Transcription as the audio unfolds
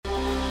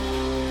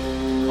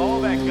all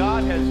that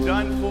God has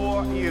done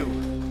for you.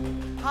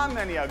 How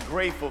many are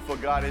grateful for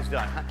God has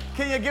done?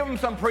 Can you give him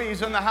some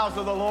praise in the house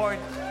of the Lord?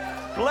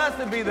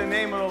 Blessed be the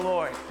name of the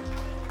Lord.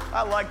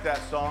 I like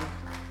that song.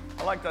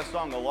 I like that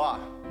song a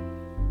lot.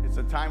 It's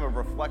a time of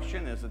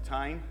reflection. It's a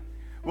time.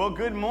 Well,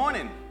 good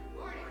morning.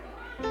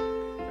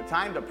 The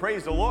time to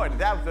praise the Lord.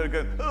 That's a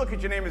good. Look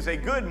at your neighbor and say,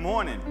 good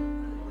morning.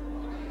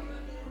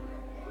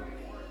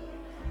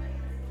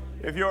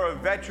 If you're a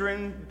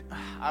veteran,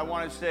 I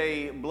want to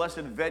say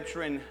blessed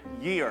veteran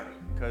year,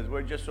 because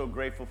we're just so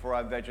grateful for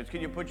our veterans. Can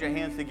you put your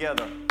hands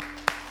together?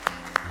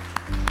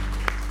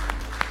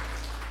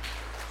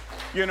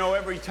 You know,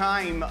 every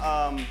time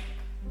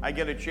I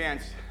get a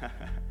chance,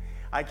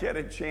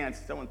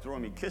 someone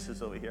throwing me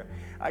kisses over here.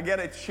 I get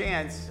a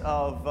chance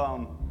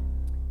of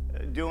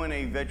doing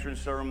a veteran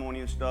ceremony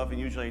and stuff, and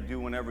usually I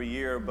do one every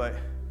year, but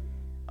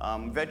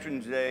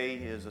Veterans Day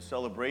is a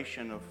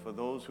celebration for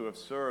those who have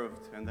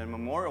served, and then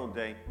Memorial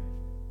Day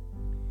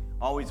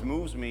always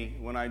moves me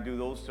when I do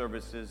those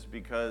services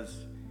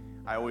because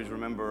I always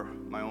remember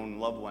my own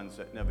loved ones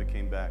that never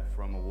came back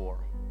from a war.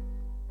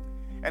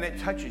 And it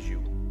touches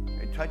you.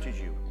 It touches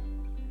you.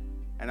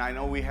 And I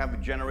know we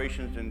have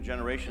generations and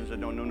generations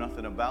that don't know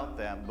nothing about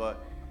that,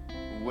 but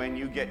when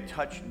you get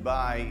touched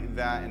by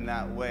that in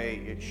that way,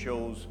 it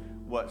shows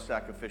what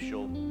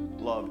sacrificial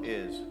love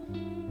is,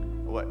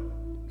 what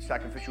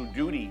sacrificial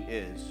duty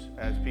is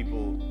as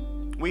people.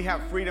 We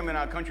have freedom in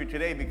our country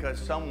today because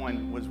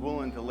someone was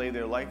willing to lay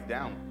their life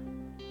down.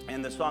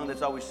 And the song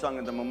that's always sung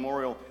in the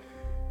memorial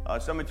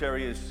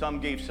cemetery is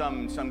some gave some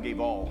and some gave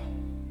all.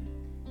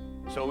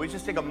 So we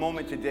just take a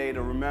moment today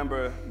to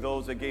remember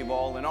those that gave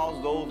all and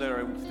all those that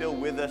are still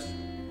with us.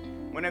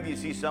 Whenever you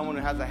see someone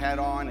who has a hat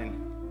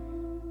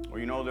on or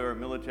you know they're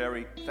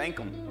military, thank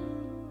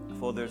them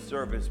for their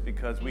service,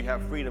 because we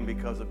have freedom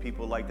because of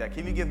people like that.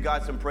 Can you give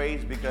God some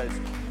praise? Because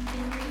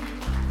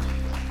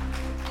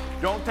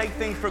don't take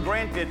things for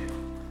granted,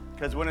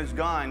 because when it's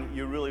gone,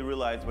 you really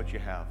realize what you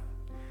have.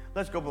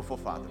 Let's go before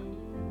Father.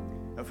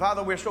 And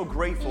Father, we're so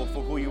grateful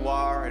for who you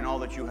are and all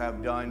that you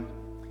have done.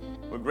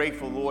 We're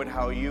grateful, Lord,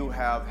 how you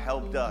have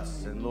helped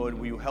us. And Lord,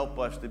 will you help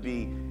us to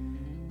be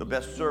the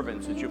best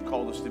servants that you've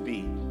called us to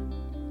be.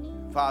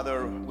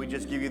 Father, we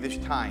just give you this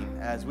time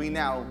as we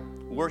now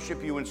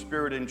worship you in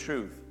spirit and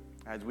truth,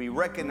 as we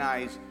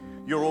recognize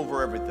you're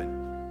over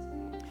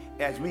everything,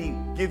 as we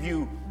give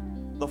you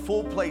the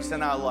full place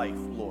in our life,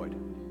 Lord,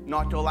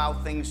 not to allow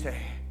things to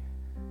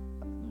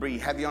be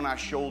heavy on our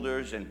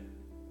shoulders and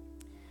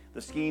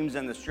the schemes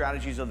and the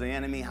strategies of the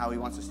enemy, how he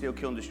wants to steal,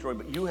 kill, and destroy.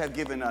 But you have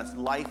given us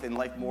life and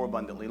life more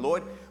abundantly.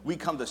 Lord, we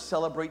come to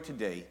celebrate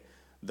today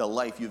the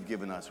life you've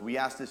given us. We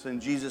ask this in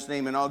Jesus'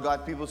 name, and all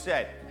God's people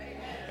said,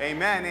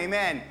 amen,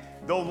 amen.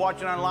 Those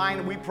watching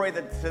online, we pray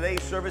that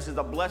today's service is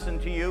a blessing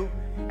to you.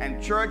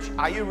 And church,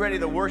 are you ready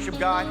to worship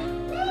God?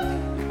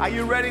 Are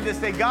you ready to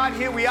say, God,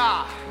 here we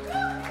are.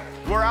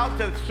 We're out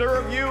to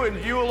serve you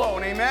and you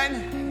alone.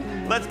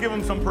 Amen? Let's give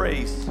him some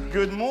praise.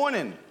 Good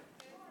morning.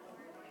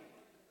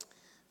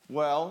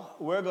 Well,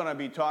 we're going to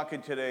be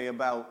talking today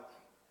about,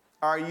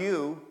 are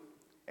you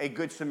a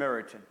Good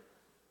Samaritan?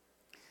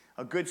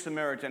 A Good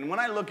Samaritan. When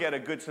I look at a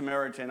Good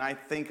Samaritan, I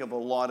think of a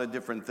lot of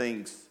different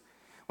things.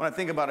 When I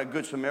think about a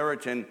Good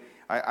Samaritan,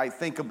 I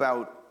think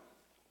about,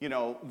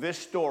 this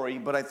story,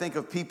 but I think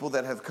of people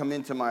that have come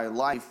into my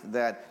life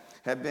that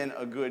have been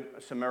a Good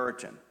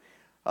Samaritan.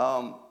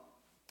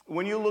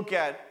 When you look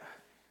at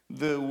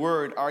the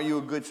word, are you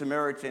a Good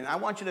Samaritan? I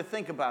want you to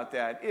think about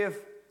that. If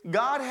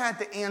God had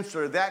to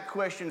answer that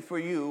question for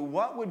you,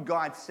 what would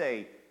God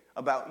say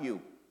about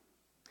you?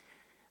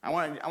 I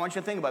want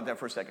you to think about that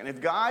for a second.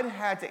 If God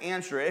had to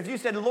answer it, if you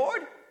said,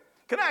 Lord,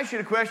 can I ask you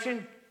a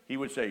question? He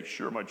would say,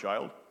 sure, my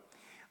child.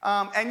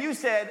 And you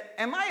said,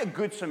 am I a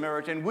Good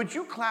Samaritan? Would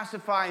you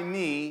classify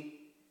me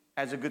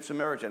as a Good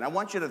Samaritan? I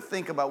want you to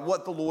think about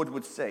what the Lord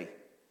would say.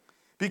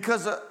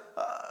 Because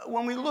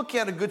when we look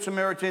at a Good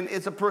Samaritan,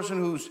 it's a person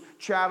who's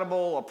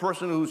charitable, a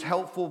person who's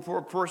helpful for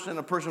a person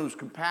who's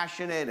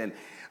compassionate, and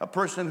a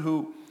person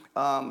who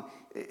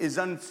is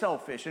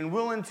unselfish and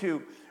willing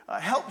to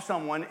help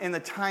someone in the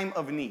time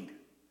of need.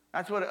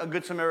 That's what a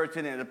Good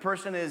Samaritan is. A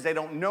person is, they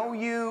don't know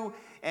you,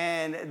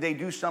 and they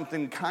do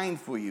something kind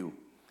for you.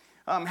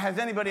 Has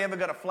anybody ever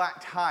got a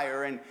flat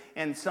tire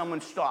and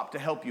someone stopped to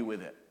help you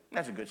with it?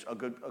 That's a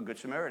good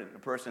Samaritan. A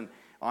person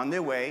on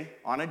their way,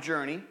 on a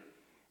journey,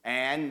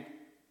 and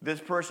this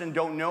person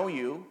don't know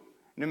you,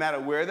 no matter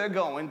where they're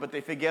going, but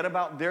they forget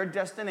about their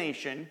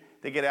destination.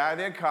 They get out of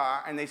their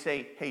car and they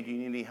say, hey, do you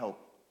need any help?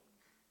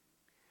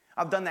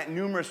 I've done that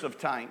numerous of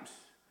times.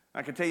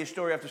 I can tell you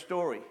story after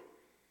story.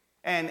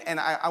 And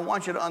I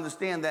want you to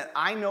understand that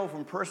I know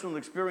from personal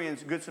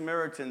experience Good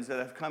Samaritans that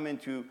have come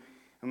into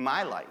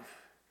my life,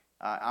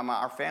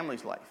 our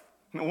family's life.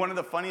 One of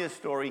the funniest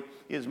story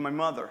is my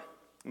mother.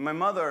 My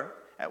mother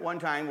at one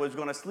time was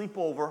going to sleep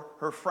over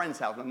her friend's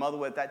house. My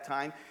mother at that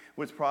time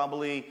was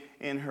probably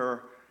in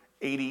her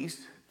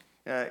 80s,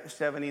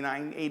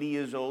 79, 80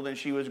 years old, and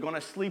she was going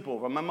to sleep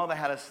over. My mother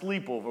had a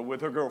sleepover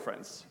with her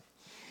girlfriends.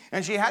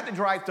 And she had to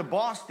drive to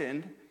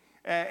Boston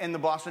in the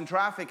Boston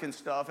traffic and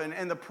stuff. And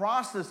in the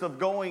process of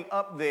going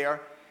up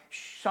there,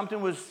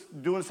 something was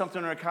doing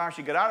something in her car.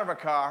 She got out of her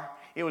car.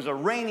 It was a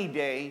rainy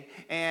day,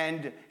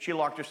 and she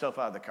locked herself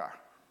out of the car.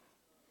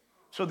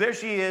 So there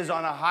she is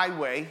on a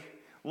highway,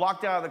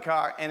 locked out of the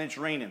car, and it's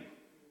raining.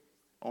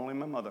 Only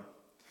my mother.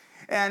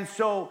 And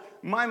so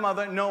my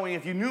mother, knowing,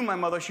 if you knew my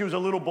mother, she was a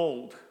little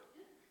bold.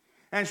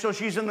 And so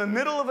she's in the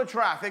middle of a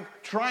traffic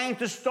trying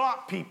to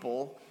stop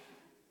people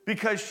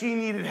because she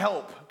needed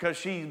help because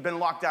she'd been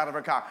locked out of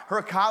her car.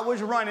 Her car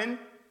was running,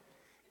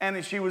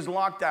 and she was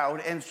locked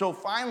out. And so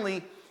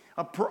finally,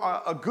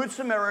 a Good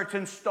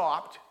Samaritan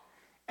stopped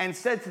and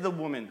said to the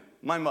woman,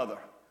 my mother,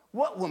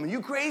 "What woman?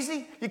 You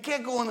crazy? You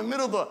can't go in the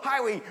middle of the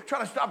highway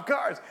trying to stop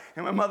cars."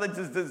 And my mother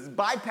just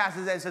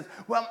bypasses that and says,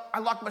 "Well, I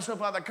locked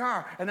myself out of the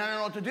car, and I don't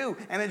know what to do,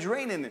 and it's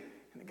raining." And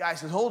the guy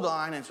says, "Hold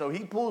on." And so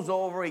he pulls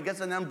over, he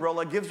gets an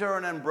umbrella, gives her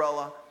an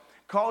umbrella,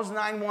 calls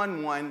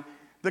 911.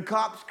 The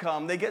cops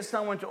come. They get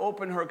someone to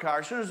open her car.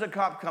 As soon as the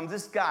cop comes,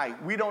 this guy,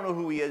 we don't know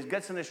who he is,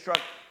 gets in his truck,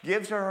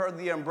 gives her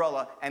the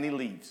umbrella, and he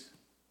leaves.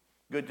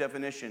 Good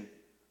definition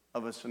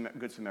of a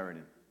Good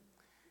Samaritan.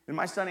 Is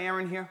my son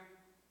Aaron here?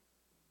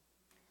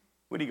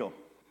 Where'd he go?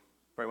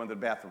 Probably went to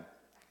the bathroom.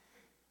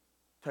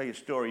 Tell you a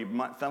story.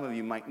 Some of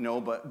you might know,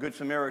 but Good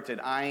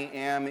Samaritan. I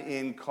am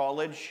in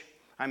college.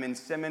 I'm in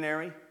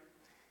seminary.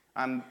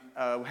 I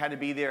had to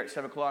be there at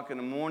 7 o'clock in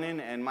the morning,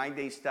 and my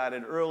day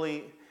started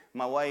early.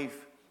 My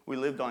wife, we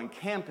lived on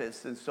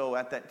campus, and so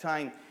at that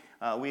time,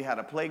 we had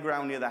a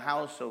playground near the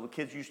house, so the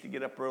kids used to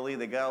get up early.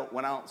 They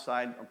went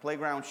outside our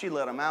playground. She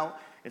let them out.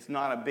 It's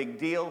not a big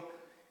deal.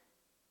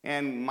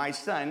 And my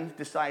son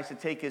decides to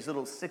take his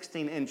little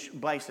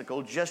 16-inch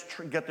bicycle, just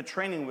get the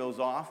training wheels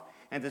off,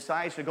 and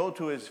decides to go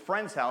to his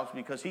friend's house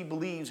because he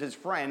believes his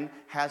friend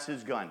has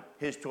his gun,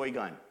 his toy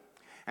gun.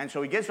 And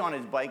so he gets on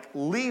his bike,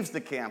 leaves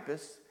the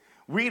campus.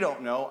 We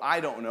don't know. I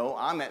don't know.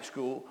 I'm at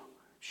school.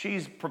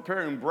 She's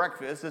preparing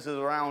breakfast. This is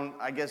around,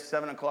 I guess,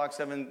 7 o'clock,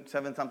 7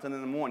 something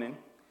in the morning.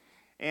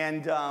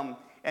 And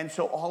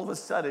so all of a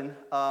sudden,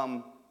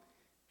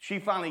 she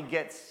finally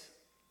gets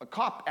a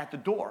cop at the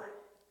door.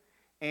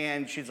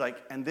 And she's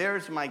like, and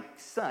there's my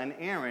son,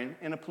 Aaron,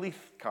 in a police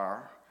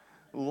car,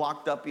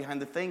 locked up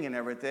behind the thing and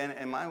everything.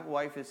 And my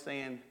wife is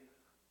saying,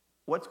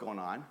 "What's going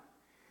on?"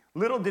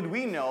 Little did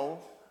we know,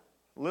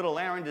 little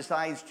Aaron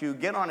decides to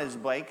get on his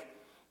bike,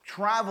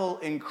 travel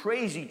in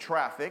crazy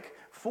traffic,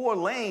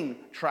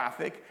 4-lane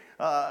traffic.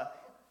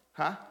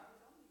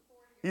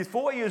 He's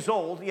 4 years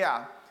old,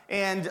 yeah.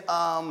 And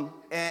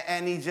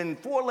he's in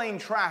 4-lane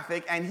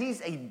traffic, and he's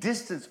a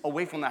distance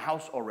away from the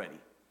house already.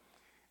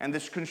 And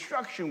this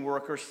construction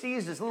worker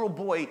sees this little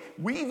boy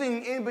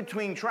weaving in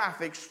between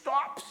traffic,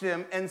 stops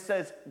him, and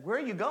says, "Where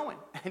are you going?"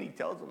 And he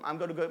tells him, "I'm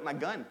going to go get my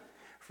gun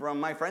from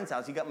my friend's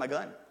house. He got my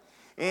gun."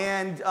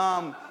 And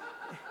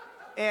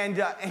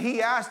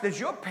he asked, "Does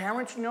your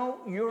parents know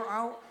you're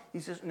out?" He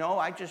says, "No,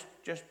 I just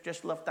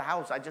left the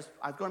house. I was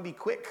going to be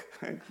quick."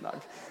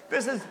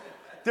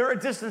 They're a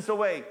distance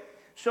away.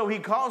 So he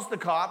calls the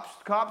cops.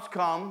 Cops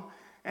come,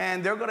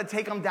 and they're going to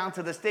take him down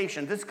to the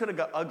station. This could have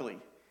got ugly,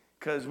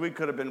 because we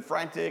could have been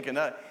frantic, and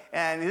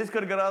this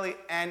could have got ugly.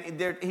 And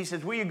he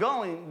says, "Where are you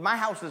going? My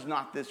house is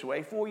not this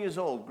way." 4 years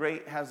old,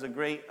 has a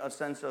great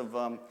sense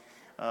of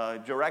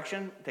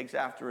direction, takes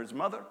after his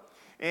mother.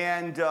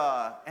 And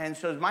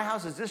says, "My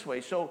house is this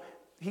way." So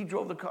he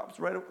drove the cops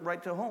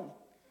right to home.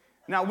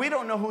 Now, we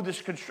don't know who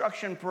this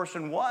construction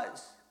person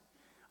was.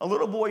 A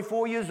little boy,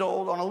 4 years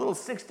old, on a little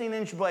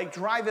 16-inch bike,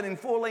 driving in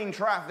 4-lane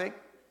traffic.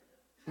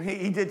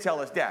 He did tell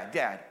us,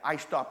 Dad, I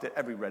stopped at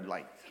every red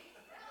light."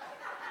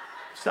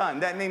 Son,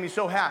 that made me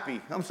so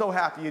happy. I'm so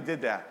happy you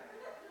did that.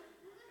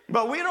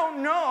 But we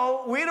don't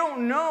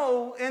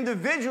know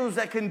individuals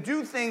that can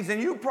do things,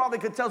 and you probably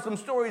could tell some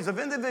stories of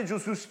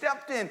individuals who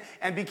stepped in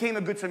and became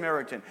a Good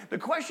Samaritan. The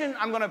question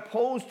I'm going to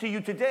pose to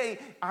you today,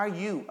 are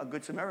you a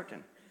Good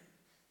Samaritan?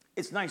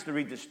 It's nice to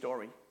read this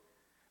story.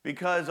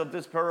 Because of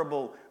this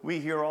parable, we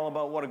hear all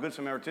about what a Good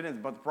Samaritan is,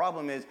 but the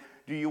problem is,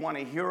 do you want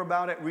to hear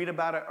about it, read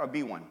about it, or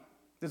be one?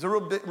 There's a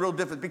real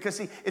difference, because,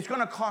 see, it's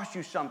going to cost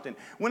you something.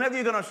 Whenever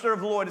you're going to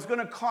serve the Lord, it's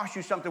going to cost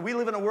you something. We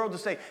live in a world to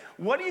say,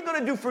 what are you going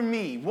to do for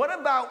me? What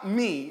about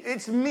me?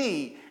 It's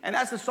me. And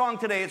that's the song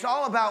today. It's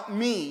all about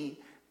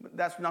me. But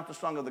that's not the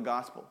song of the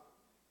gospel.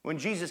 When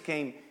Jesus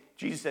came,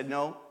 Jesus said,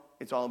 "No,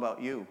 it's all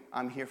about you.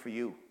 I'm here for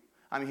you.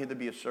 I'm here to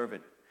be a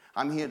servant.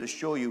 I'm here to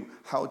show you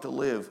how to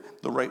live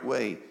the right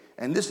way."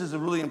 And this is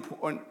really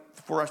important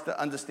for us to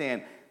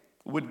understand.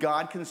 Would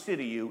God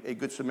consider you a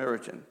Good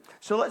Samaritan?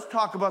 So let's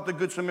talk about the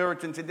Good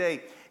Samaritan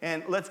today,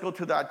 and let's go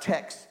to our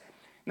text.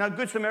 Now,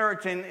 Good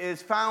Samaritan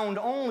is found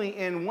only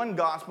in one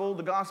gospel,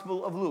 the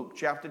Gospel of Luke,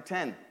 chapter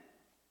 10.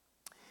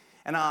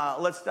 And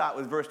let's start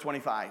with verse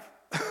 25.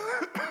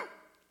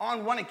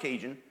 On one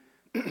occasion,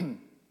 an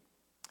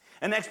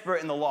expert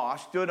in the law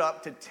stood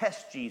up to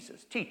test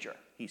Jesus. "Teacher,"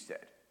 he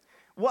said,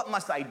 "what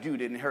must I do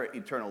to inherit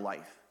eternal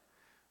life?"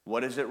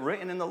 "What is it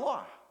written in the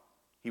law?"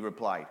 he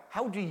replied.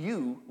 "How do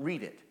you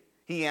read it?"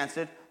 He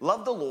answered,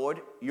 "Love the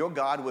Lord your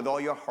God with all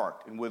your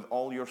heart and with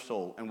all your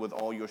soul and with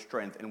all your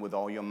strength and with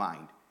all your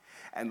mind,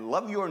 and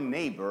love your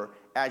neighbor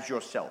as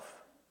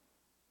yourself.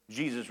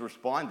 Jesus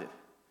responded,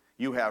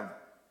 you have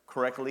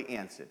correctly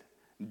answered.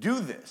 Do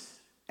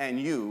this, and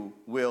you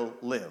will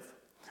live.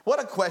 What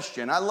a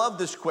question. I love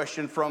this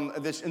question from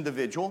this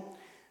individual.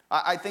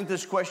 I think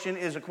this question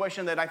is a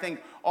question that I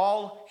think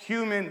all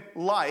human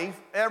life,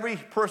 every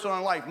person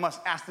in life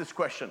must ask this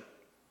question.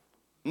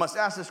 Must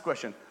ask this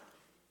question.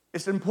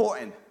 It's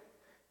important.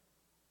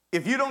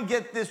 If you don't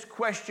get this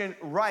question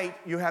right,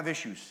 you have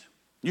issues.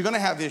 You're going to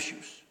have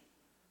issues.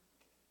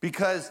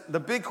 Because the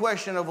big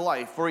question of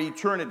life for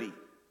eternity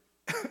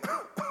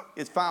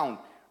is found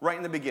right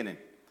in the beginning.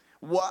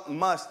 What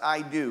must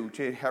I do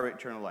to inherit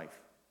eternal life?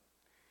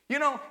 You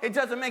know, it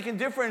doesn't make a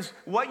difference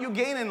what you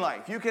gain in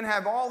life. You can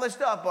have all this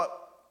stuff, but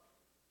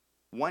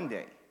one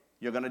day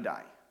you're going to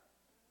die.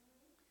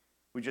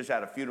 We just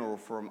had a funeral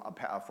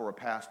for a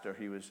pastor.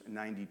 He was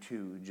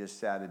 92 just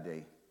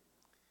Saturday.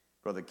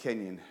 Brother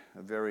Kenyon,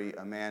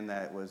 a man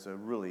that was a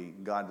really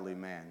godly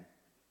man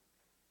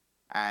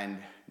and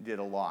did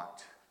a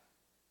lot.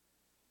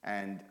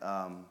 And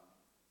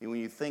when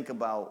you think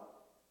about,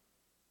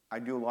 I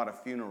do a lot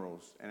of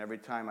funerals, and every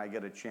time I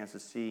get a chance to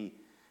see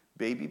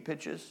baby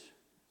pictures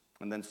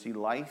and then see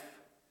life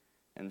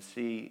and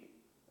see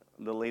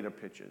the later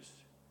pictures.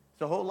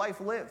 It's a whole life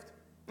lived.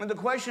 And the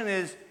question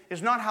is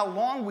not how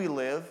long we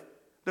live.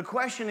 The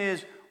question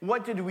is,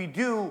 what did we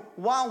do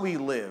while we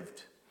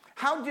lived?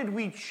 How did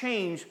we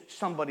change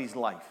somebody's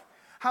life?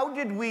 How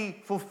did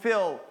we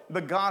fulfill the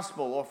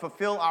gospel or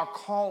fulfill our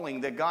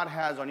calling that God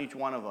has on each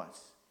one of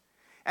us?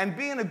 And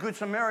being a good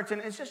Samaritan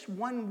is just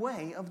one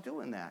way of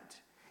doing that.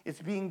 It's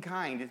being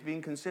kind, it's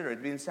being considerate,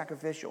 it's being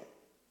sacrificial.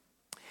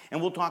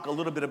 And we'll talk a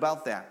little bit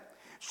about that.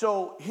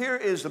 So here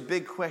is a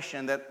big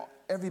question that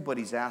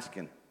everybody's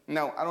asking.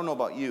 Now, I don't know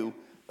about you,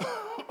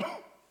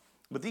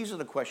 but these are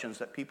the questions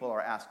that people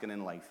are asking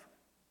in life.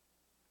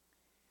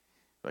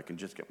 If I can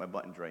just get my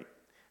buttons right.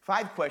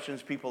 5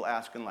 questions people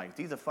ask in life.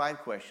 These are 5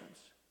 questions.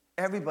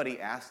 Everybody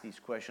asks these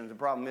questions. The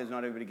problem is not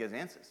everybody gets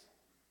answers.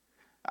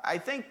 I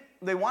think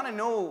they want to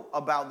know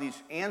about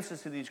these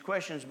answers to these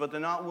questions, but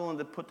they're not willing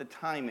to put the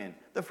time in.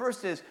 The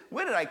first is,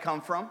 where did I come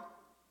from?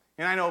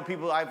 And I know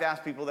people, I've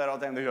asked people that all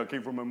the time. They go, I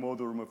came from my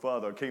mother or my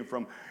father. I came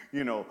from,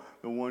 the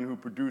one who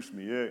produced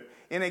me. Yeah.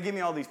 And they give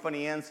me all these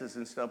funny answers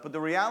and stuff. But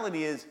the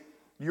reality is,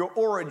 your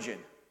origin.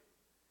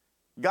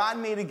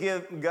 God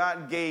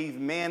gave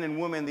man and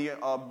woman the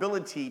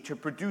ability to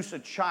produce a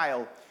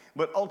child,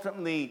 but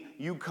ultimately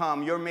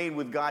you're made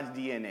with God's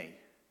DNA.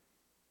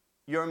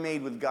 You're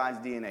made with God's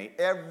DNA.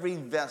 Every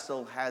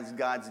vessel has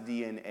God's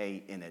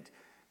DNA in it.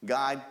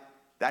 God,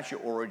 that's your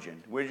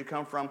origin. Where did you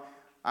come from?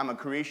 I'm a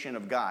creation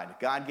of God.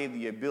 God gave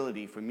the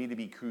ability for me to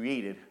be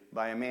created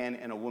by a man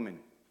and a woman.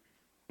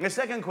 And the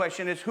second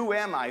question is, who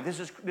am I? This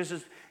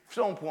is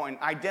so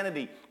important.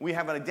 Identity. We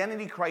have an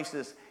identity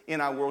crisis in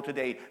our world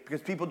today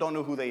because people don't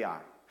know who they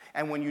are.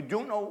 And when you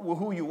don't know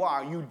who you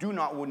are, you do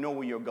not know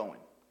where you're going.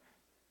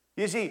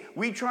 You see,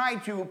 we try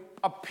to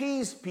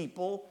appease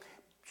people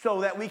so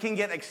that we can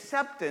get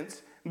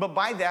acceptance, but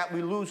by that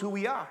we lose who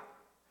we are.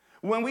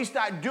 When we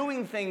start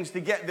doing things to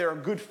get their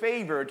good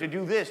favor, to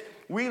do this,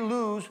 we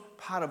lose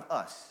part of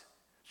us.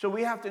 So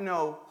we have to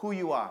know who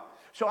you are.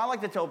 So I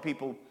like to tell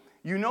people,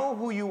 you know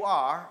who you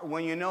are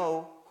when you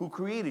know who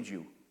created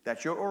you.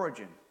 That's your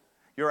origin.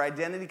 Your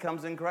identity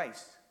comes in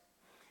Christ.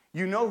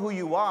 You know who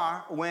you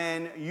are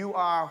when you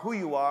are who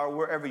you are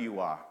wherever you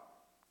are.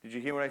 Did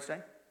you hear what I say?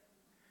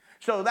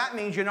 So that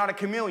means you're not a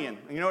chameleon.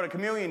 You know what a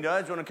chameleon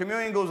does? When a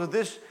chameleon goes with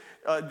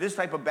this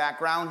type of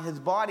background, his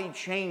body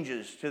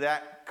changes to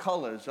that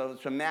color so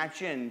to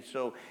match in.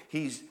 So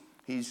he's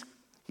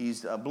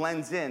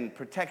blends in,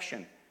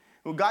 protection.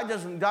 Well, God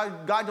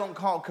don't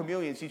call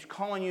chameleons. He's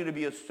calling you to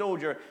be a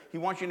soldier. He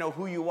wants you to know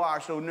who you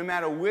are. So no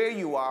matter where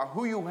you are,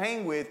 who you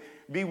hang with,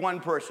 be one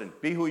person.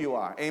 Be who you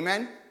are.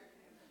 Amen?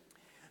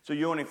 So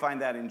you only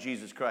find that in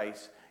Jesus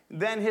Christ.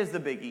 Then here's the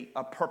biggie,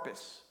 a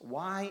purpose.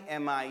 Why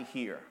am I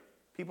here?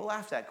 People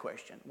ask that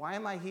question. Why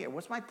am I here?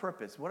 What's my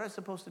purpose? What am I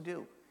supposed to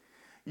do?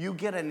 You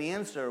get an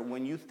answer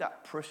when you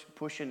start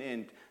pushing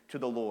in to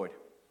the Lord.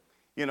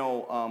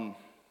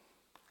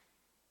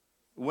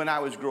 When I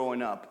was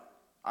growing up,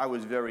 I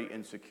was very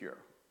insecure.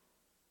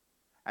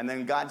 And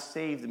then God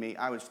saved me.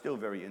 I was still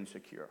very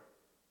insecure.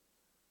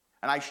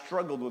 And I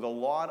struggled with a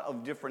lot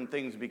of different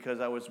things because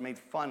I was made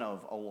fun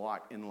of a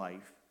lot in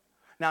life.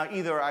 Now,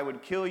 either I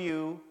would kill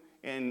you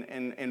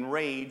in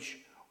rage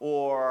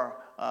or,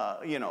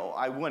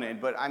 I wouldn't.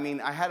 But,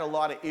 I had a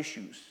lot of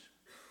issues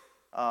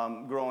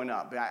growing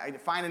up.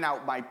 Finding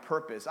out my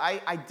purpose.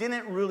 I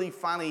didn't really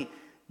finally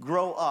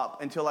grow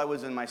up until I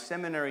was in my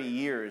seminary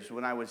years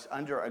when I was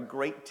under a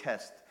great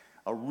test,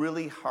 a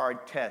really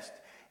hard test.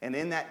 And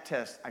in that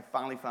test, I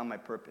finally found my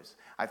purpose.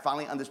 I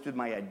finally understood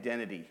my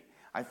identity.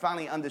 I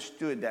finally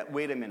understood that,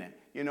 wait a minute,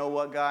 you know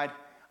what, God?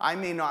 I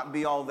may not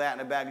be all that in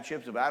a bag of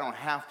chips, but I don't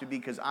have to be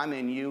because I'm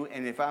in you,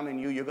 and if I'm in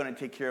you, you're going to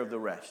take care of the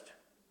rest.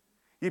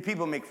 You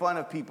people make fun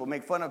of people,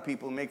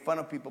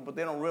 but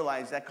they don't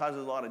realize that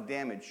causes a lot of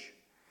damage.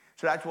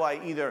 So that's why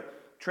either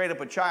train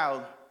a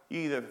child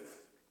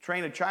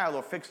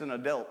or fix an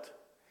adult.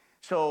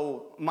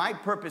 So my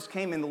purpose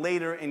came in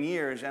later in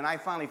years, and I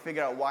finally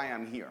figured out why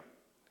I'm here.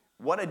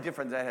 What a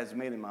difference that has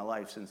made in my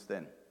life since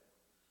then.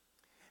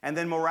 And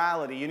then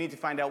morality. You need to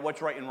find out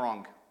what's right and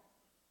wrong.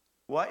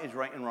 What is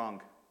right and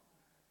wrong?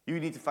 You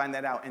need to find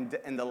that out.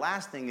 And the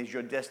last thing is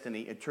your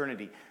destiny,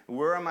 eternity.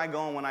 Where am I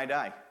going when I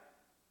die?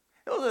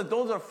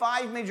 Those are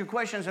 5 major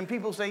questions, and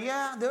people say,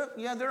 yeah,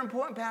 they're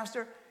important,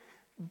 Pastor.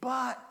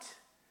 But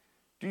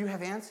do you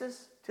have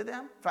answers to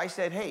them? If I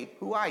said, hey,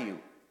 who are you?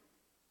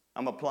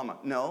 I'm a plumber.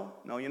 No,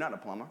 you're not a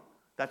plumber.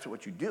 That's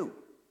what you do.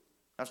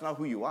 That's not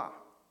who you are.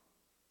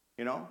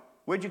 You know?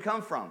 Where'd you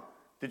come from?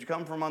 Did you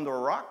come from under a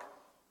rock?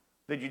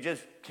 Did you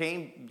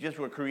just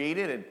were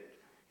created and,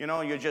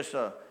 you're just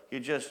a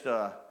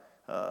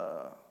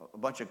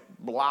bunch of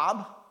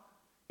blob?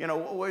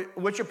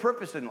 What's your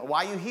purpose and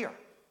why are you here?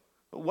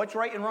 What's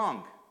right and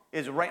wrong?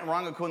 Is it right and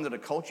wrong according to the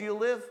culture you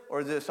live,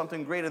 or is there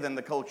something greater than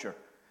the culture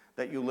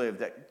that you live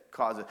that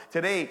causes?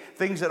 Today,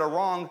 things that are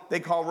wrong, they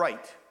call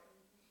right.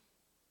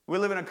 We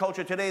live in a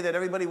culture today that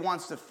everybody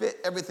wants to fit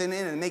everything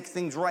in and make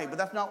things right, but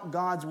that's not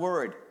God's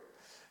word.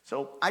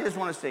 So I just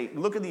want to say,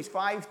 look at these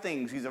 5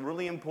 things. These are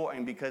really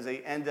important because they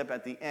end up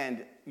at the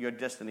end, your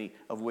destiny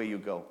of where you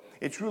go.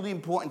 It's really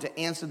important to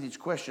answer these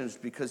questions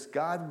because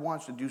God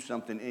wants to do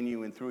something in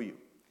you and through you.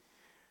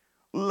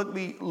 Let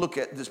me look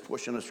at this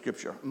portion of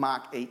Scripture,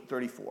 Mark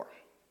 8:34.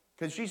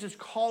 Because Jesus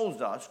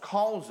calls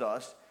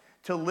us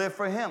to live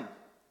for Him.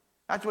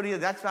 That's what He is.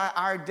 That's our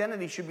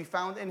identity should be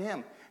found in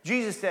Him.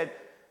 Jesus said,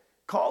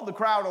 called the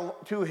crowd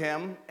to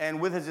Him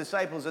and with His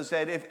disciples and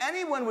said, if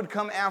anyone would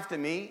come after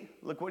me,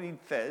 look what He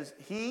says,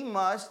 he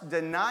must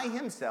deny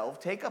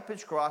himself, take up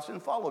his cross,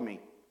 and follow me.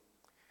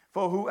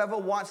 For whoever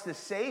wants to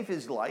save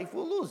his life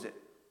will lose it.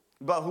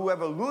 But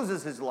whoever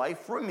loses his life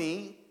for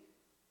me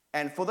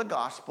and for the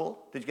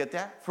gospel, did you get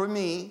that? For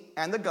me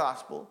and the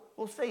gospel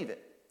will save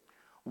it.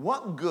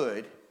 What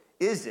good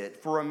is it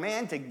for a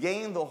man to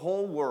gain the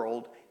whole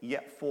world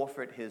yet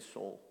forfeit his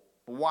soul?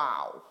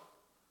 Wow.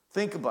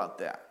 Think about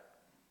that.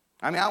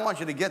 I want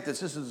you to get this.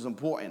 This is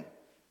important.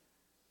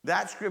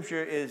 That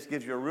scripture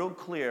gives you a real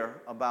clear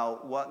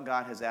about what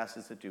God has asked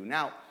us to do.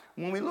 Now,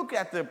 when we look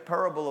at the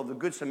parable of the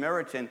Good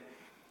Samaritan,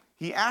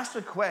 he asks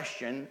a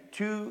question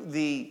to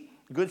the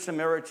Good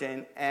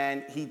Samaritan,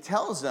 and he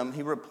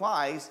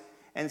replies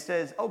and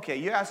says, okay,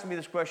 you're asking me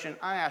this question,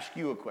 I ask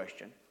you a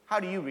question. How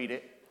do you read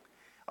it?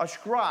 A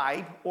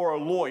scribe or a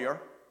lawyer,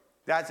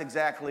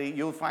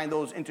 you'll find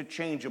those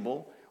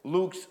interchangeable.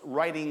 Luke's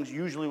writings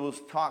usually will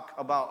talk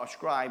about a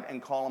scribe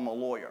and call him a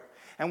lawyer.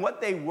 And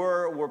what they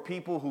were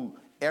people who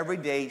every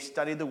day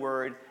studied the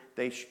Word.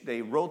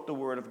 They wrote the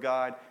Word of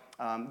God.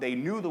 They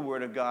knew the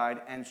Word of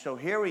God. And so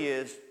here he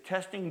is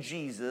testing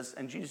Jesus.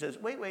 And Jesus says,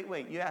 wait.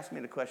 You asked me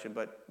the question,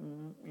 but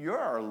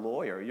you're a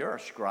lawyer. You're a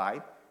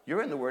scribe.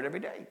 You're in the Word every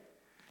day.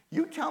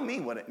 You tell me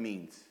what it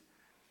means.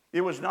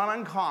 It was not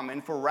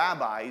uncommon for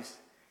rabbis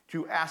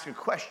to ask a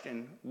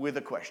question with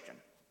a question.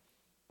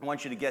 I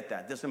want you to get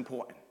that. This is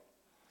important.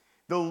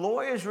 The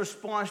lawyer's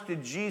response to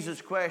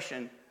Jesus'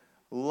 question,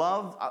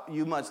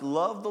 you must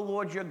love the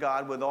Lord your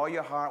God with all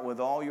your heart, with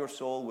all your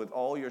soul, with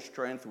all your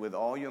strength, with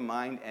all your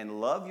mind, and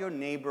love your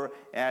neighbor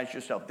as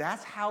yourself.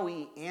 That's how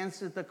he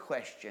answers the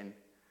question,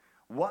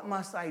 what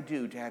must I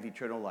do to have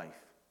eternal life?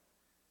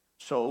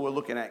 So we're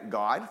looking at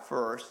God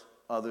first,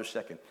 others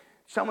second.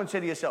 Someone say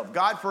to yourself,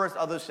 God first,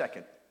 others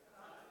second.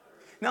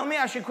 Now let me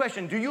ask you a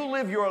question. Do you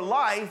live your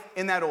life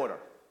in that order?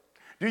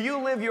 Do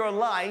you live your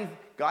life,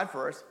 God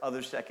first,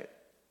 others second?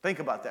 Think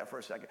about that for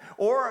a second.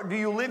 Or do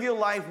you live your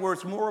life where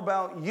it's more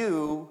about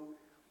you?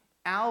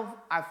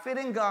 I fit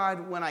in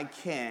God when I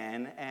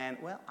can, and,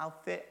 I'll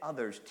fit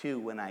others too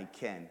when I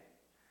can.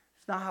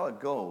 It's not how it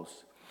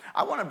goes.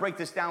 I want to break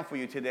this down for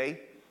you today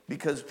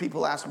because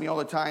people ask me all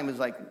the time,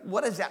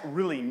 what does that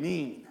really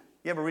mean?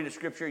 You ever read a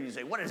scripture and you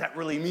say, what does that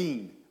really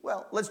mean?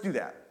 Well, let's do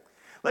that.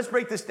 Let's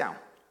break this down.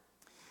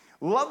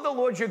 Love the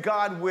Lord your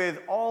God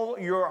with all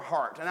your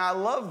heart. And I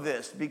love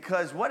this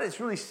because what it's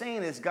really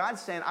saying is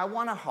God's saying, I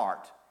want a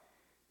heart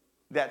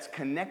that's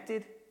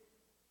connected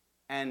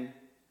and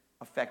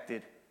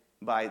affected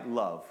by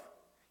love.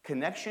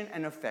 Connection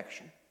and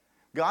affection.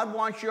 God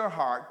wants your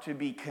heart to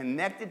be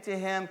connected to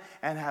Him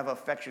and have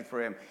affection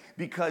for Him.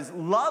 Because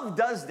love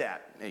does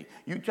that. Hey,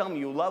 you tell me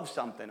you love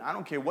something. I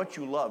don't care what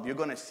you love. You're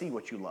going to see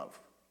what you love.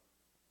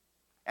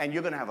 And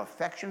you're going to have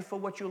affection for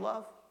what you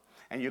love.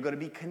 And you're going to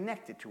be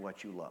connected to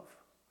what you love.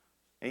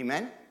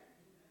 Amen?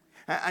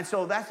 And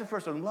so that's the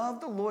first one.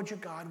 Love the Lord your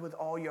God with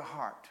all your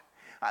heart.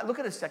 Look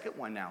at the second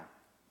one now.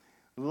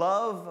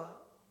 Love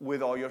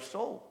with all your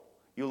soul.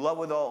 You love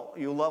with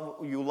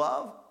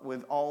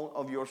all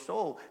of your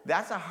soul.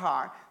 That's a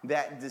heart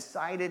that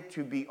decided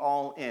to be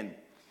all in.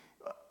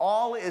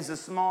 All is the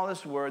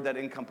smallest word that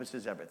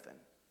encompasses everything.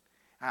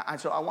 And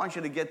so I want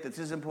you to get this.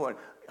 This is important.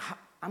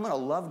 I'm going to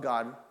love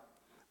God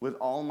with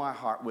all my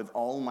heart, with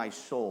all my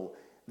soul.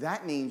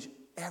 That means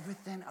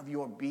everything of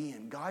your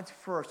being. God's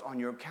first on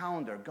your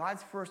calendar.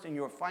 God's first in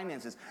your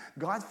finances.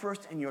 God's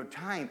first in your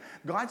time.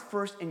 God's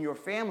first in your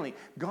family.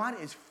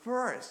 God is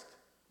first.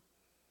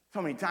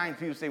 So many times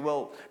people say,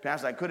 well,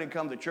 Pastor, I couldn't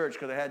come to church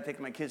because I had to take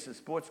my kids to the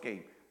sports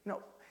game.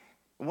 No.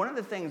 One of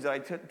the things that I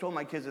told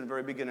my kids at the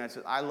very beginning, I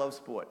said, I love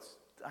sports.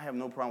 I have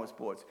no problem with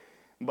sports.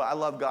 But I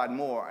love God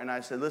more. And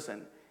I said,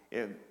 listen,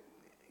 if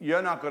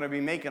you're not going to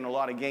be making a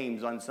lot of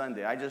games on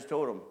Sunday. I just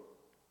told them.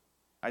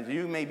 I said,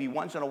 you maybe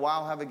once in a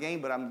while have a game,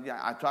 but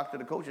I talked to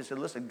the coach and said,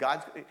 listen,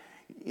 God's,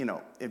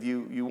 if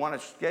you want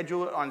to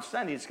schedule it on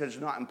Sunday, it's because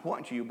it's not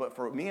important to you. But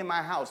for me and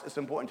my house, it's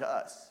important to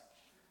us.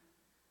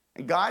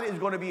 And God is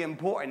going to be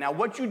important. Now,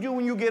 what you do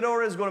when you get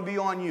older is going to be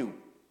on you.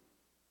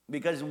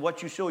 Because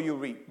what you sow, you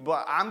reap.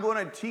 But I'm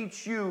going to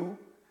teach you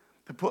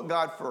to put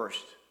God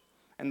first.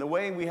 And the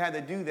way we had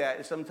to do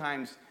that is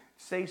sometimes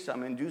say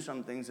something and do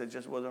some things that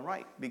just wasn't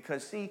right.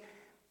 Because, see,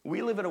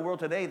 we live in a world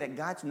today that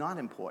God's not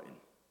important.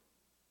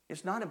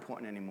 It's not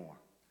important anymore.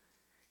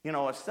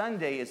 A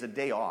Sunday is a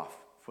day off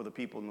for the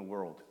people in the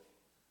world.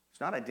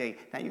 It's not a day.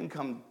 Now,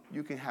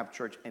 you can have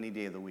church any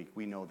day of the week.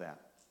 We know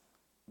that.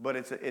 But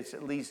it's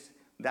at least,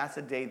 that's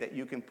a day that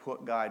you can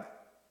put God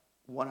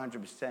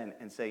 100%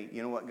 and say,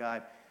 you know what,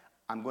 God,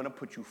 I'm going to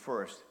put you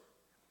first.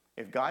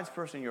 If God's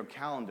first in your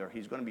calendar,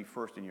 he's going to be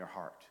first in your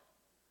heart.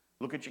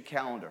 Look at your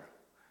calendar.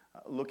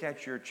 Look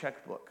at your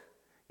checkbook.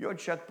 Your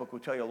checkbook will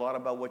tell you a lot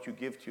about what you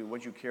give to,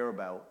 what you care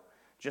about,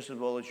 just as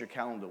well as your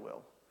calendar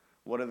will.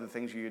 What are the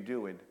things you're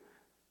doing?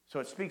 So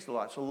it speaks a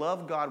lot. So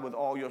love God with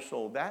all your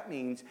soul. That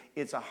means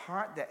it's a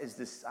heart that is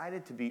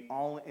decided to be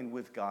all in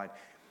with God.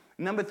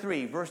 Number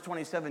 3, verse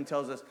 27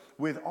 tells us,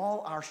 with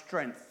all our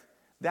strength.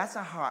 That's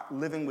a heart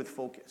living with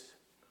focus.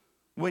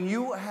 When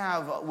you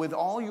have, with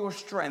all your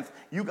strength,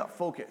 you got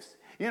focus.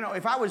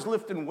 If I was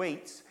lifting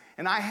weights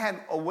and I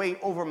had a weight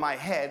over my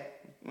head,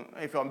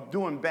 if I'm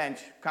doing bench,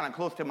 kind of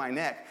close to my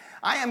neck,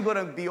 I am going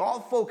to be all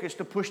focused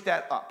to push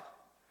that up.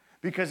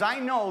 Because I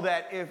know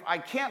that if I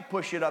can't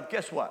push it up,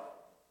 guess what?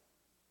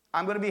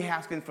 I'm going to be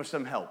asking for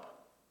some help.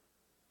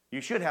 You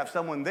should have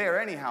someone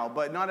there anyhow,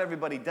 but not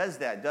everybody does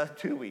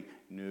that, do we?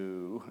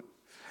 No.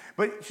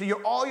 But so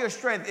all your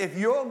strength, if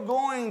you're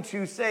going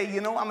to say,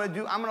 I'm going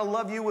to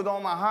love you with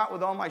all my heart,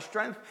 with all my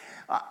strength,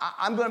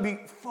 I'm going to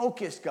be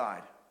focused,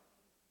 God.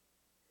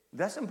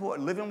 That's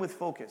important, living with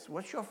focus.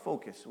 What's your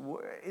focus?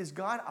 Is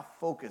God a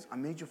focus, a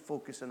major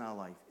focus in our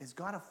life? Is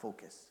God a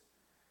focus?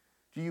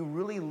 Do you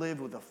really live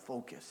with a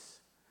focus?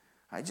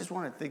 I just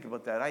want to think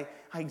about that. I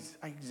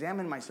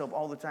examine myself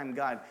all the time.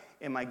 God,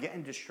 am I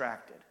getting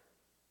distracted?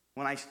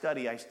 When I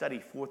study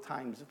 4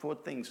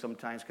 things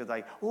sometimes because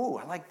I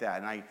like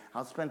that. And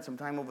I'll spend some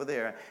time over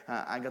there.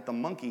 I got the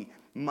monkey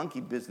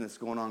business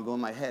going in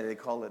my head. They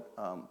call it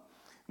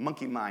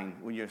monkey mind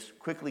when you're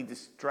quickly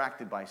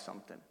distracted by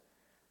something.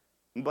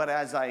 But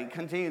as I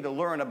continue to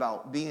learn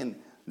about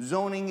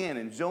zoning in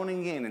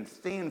and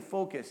staying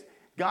focused,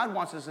 God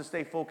wants us to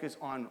stay focused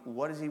on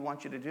what does he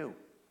want you to do?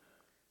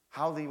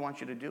 How does he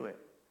want you to do it?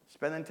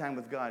 Spending time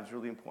with God is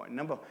really important.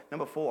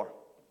 Number 4.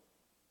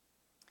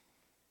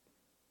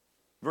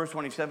 Verse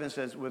 27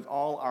 says, with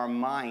all our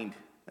mind.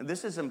 And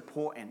this is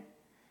important.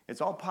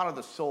 It's all part of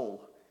the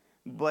soul.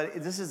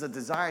 But this is a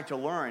desire to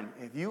learn.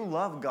 If you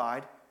love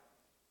God,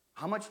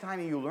 how much time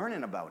are you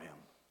learning about him?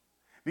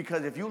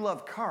 Because if you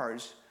love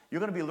cars, you're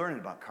going to be learning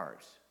about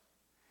cars.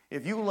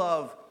 If you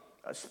love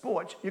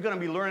sports, you're going to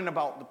be learning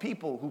about the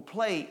people who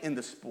play in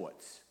the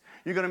sports.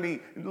 You're going to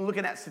be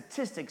looking at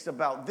statistics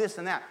about this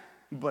and that.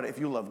 But if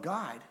you love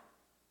God,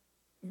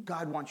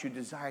 God wants you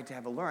desire to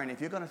have a learn. If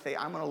you're going to say,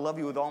 I'm going to love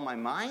you with all my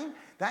mind,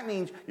 that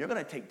means you're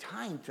going to take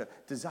time to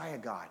desire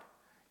God,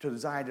 to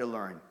desire to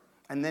learn.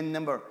 And then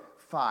number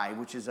 5,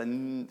 which is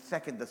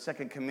the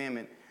second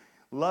commandment,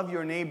 love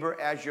your neighbor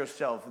as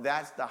yourself.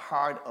 That's the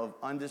heart of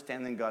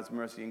understanding God's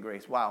mercy and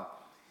grace. Wow.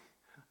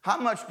 How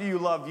much do you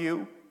love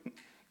you?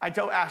 I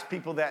ask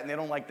people that, and they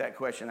don't like that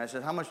question. I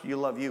said, how much do you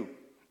love you?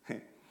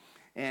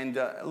 And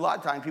a lot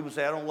of times people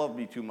say, I don't love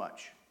me too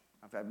much.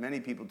 I've had many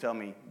people tell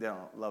me they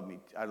don't love me.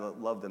 I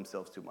love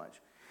themselves too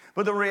much.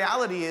 But the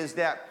reality is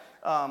that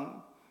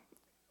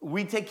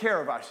we take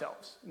care of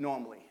ourselves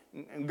normally.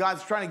 And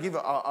God's trying to give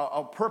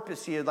a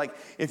purpose here. Like,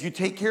 if you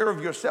take care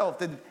of yourself,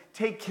 then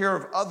take care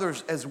of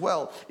others as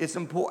well. It's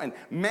important.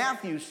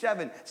 Matthew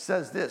 7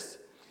 says this,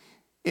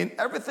 in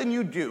everything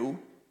you do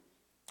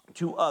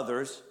to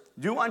others,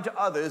 do unto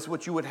others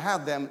what you would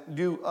have them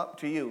do up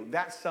to you.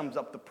 That sums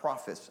up the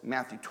prophets.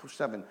 Matthew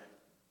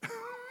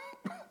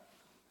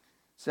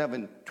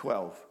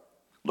 7:12.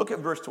 Look at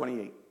verse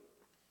 28.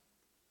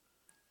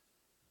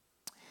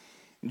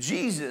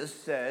 Jesus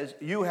says,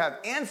 you have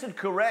answered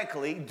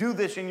correctly. Do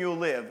this and you'll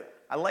live.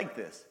 I like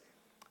this.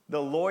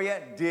 The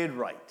lawyer did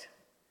right.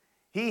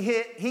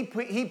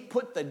 He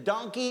put the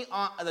donkey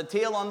on the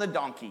tail on the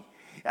donkey.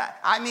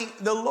 I mean,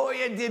 the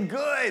lawyer did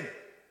good.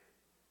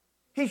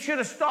 He should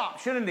have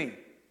stopped, shouldn't he?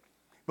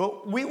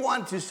 But we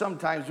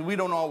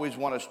don't always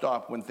want to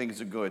stop when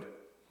things are good.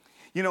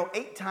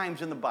 8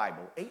 times in the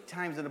Bible,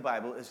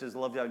 it says,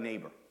 love your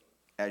neighbor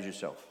as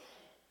yourself.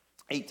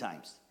 8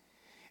 times.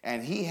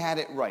 And he had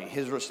it right.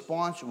 His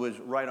response was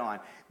right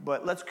on.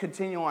 But let's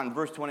continue on,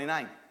 verse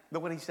 29.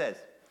 Look what he says.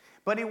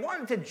 But he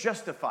wanted to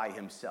justify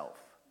himself.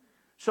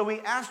 So he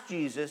asked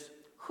Jesus,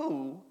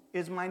 who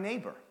is my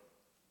neighbor?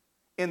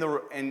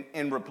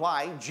 In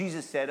reply,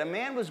 Jesus said, a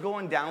man was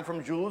going down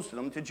from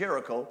Jerusalem to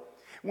Jericho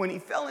when he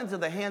fell into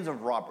the hands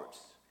of robbers.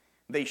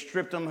 They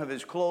stripped him of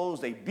his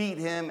clothes, they beat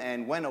him,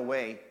 and went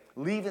away,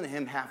 leaving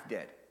him half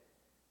dead.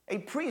 A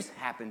priest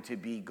happened to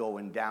be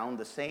going down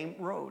the same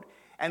road,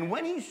 and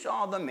when he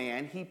saw the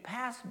man, he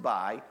passed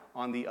by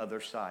on the other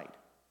side.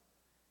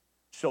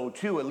 So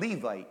too a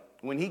Levite,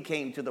 when he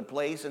came to the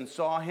place and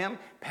saw him,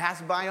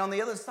 passed by on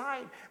the other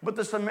side. But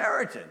the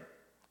Samaritan,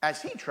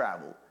 as he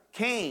traveled,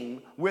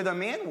 came where the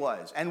man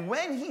was, and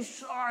when he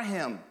saw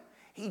him,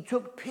 he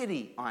took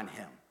pity on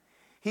him.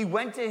 He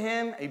went to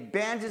him, he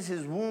bandaged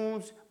his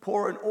wounds,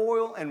 poured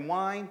oil and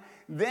wine.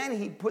 Then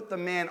he put the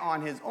man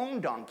on his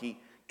own donkey,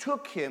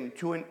 took him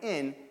to an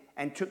inn,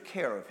 and took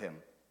care of him.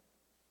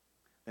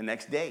 The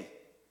next day,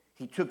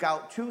 he took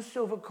out 2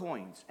 silver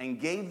coins and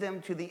gave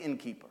them to the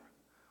innkeeper.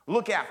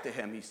 Look after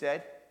him, he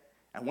said,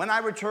 and when I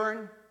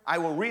return, I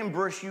will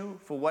reimburse you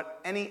for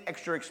any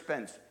extra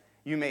expense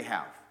you may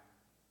have.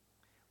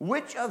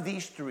 Which of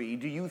these 3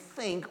 do you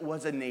think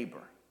was a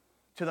neighbor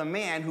to the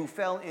man who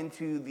fell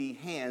into the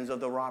hands of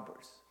the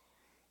robbers?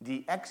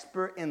 The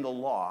expert in the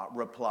law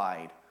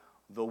replied,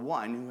 the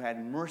one who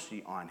had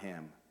mercy on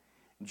him.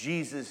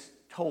 Jesus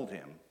told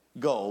him,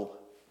 go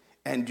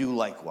and do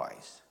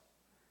likewise.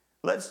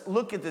 Let's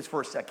look at this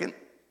for a second.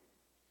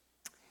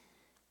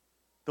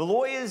 The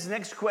lawyer's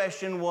next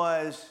question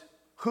was,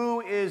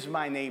 who is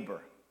my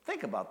neighbor?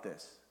 Think about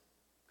this.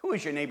 Who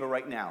is your neighbor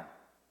right now?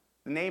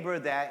 The neighbor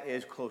that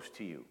is close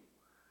to you.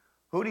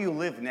 Who do you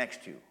live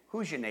next to?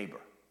 Who's your neighbor?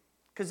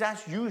 Because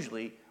that's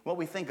usually what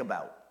we think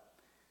about.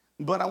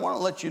 But I want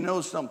to let you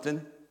know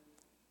something.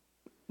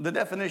 The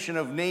definition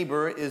of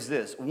neighbor is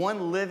this: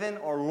 one living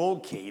or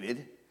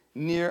located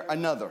near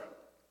another.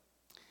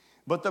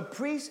 But the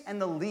priest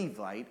and the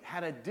Levite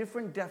had a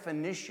different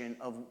definition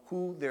of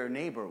who their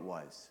neighbor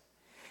was.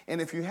 And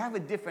if you have a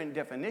different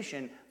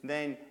definition,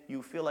 then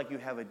you feel like you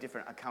have a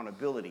different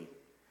accountability.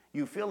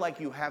 You feel like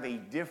you have a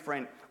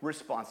different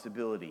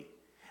responsibility.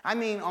 I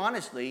mean,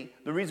 honestly,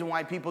 the reason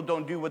why people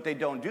don't do what they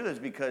don't do is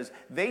because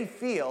they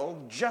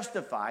feel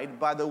justified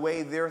by the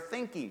way they're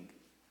thinking.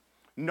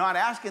 Not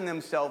asking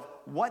themselves,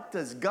 what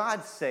does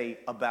God say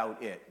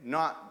about it?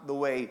 Not the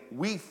way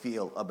we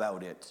feel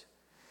about it.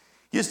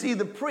 You see,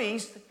 the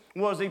priest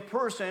was a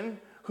person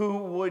who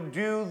would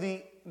do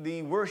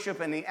the worship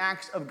and the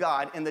acts of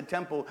God in the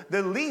temple.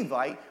 The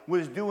Levite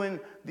was doing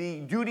the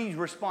duties,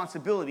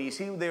 responsibilities.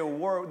 They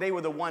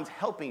were the ones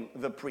helping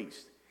the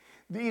priest.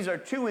 These are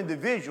 2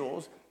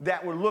 individuals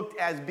that were looked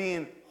as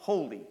being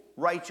holy,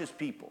 righteous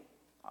people.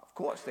 Of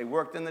course, they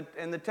worked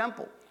in the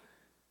temple.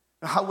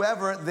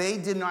 However, they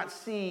did not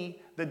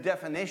see the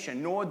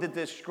definition, nor did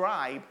this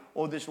scribe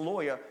or this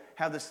lawyer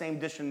have the same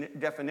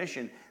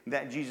definition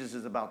that Jesus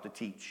is about to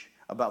teach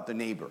about the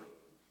neighbor.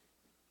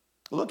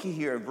 Look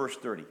here at verse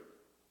 30.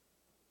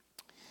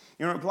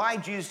 In reply,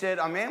 Jesus said,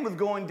 a man was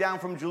going down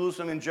from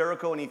Jerusalem and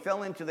Jericho, and he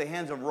fell into the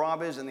hands of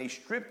robbers, and they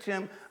stripped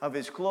him of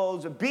his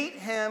clothes, beat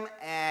him,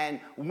 and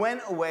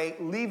went away,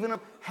 leaving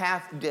him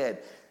half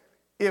dead.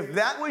 If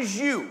that was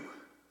you,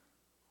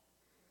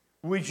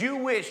 would you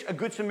wish a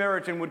Good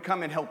Samaritan would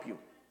come and help you?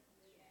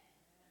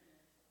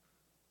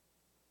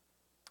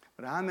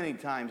 But how many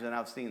times, and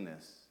I've seen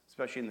this,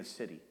 especially in the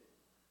city,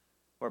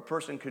 where a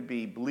person could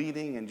be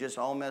bleeding and just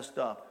all messed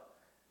up,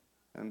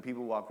 and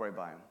people walk right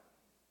by him.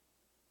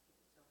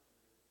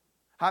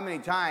 How many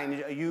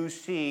times you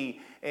see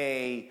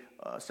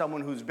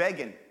someone who's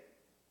begging,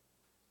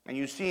 and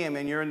you see him,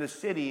 and you're in the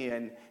city,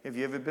 and if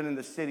you've ever been in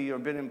the city or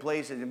been in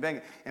places and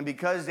begging, and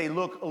because they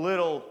look a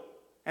little,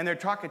 and they're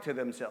talking to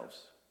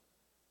themselves,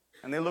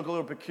 and they look a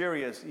little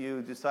precarious,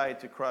 you decide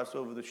to cross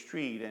over the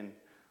street and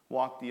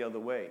walk the other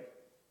way.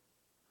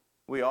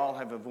 We all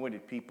have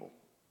avoided people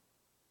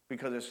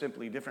because they're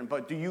simply different.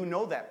 But do you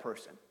know that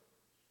person?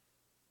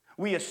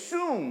 We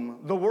assume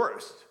the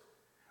worst.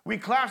 We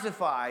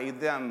classify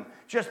them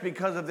just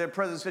because of their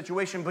present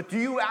situation, but do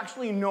you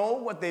actually know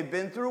what they've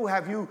been through?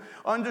 Have you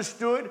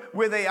understood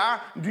where they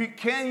are?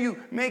 Can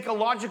you make a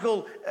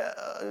logical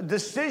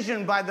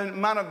decision by the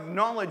amount of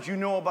knowledge you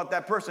know about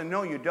that person?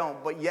 No, you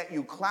don't, but yet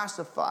you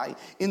classify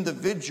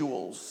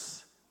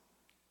individuals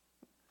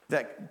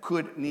that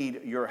could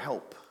need your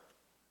help.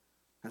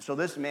 And so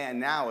this man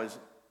now is,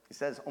 he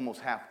says, almost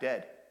half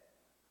dead.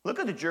 Look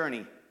at the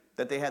journey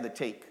that they had to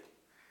take.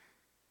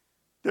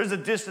 There's a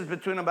distance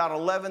between about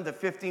 11 to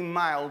 15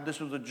 miles. This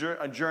was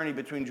a journey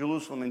between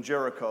Jerusalem and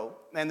Jericho.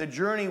 And the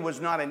journey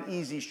was not an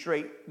easy,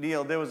 straight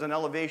deal. There was an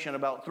elevation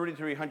about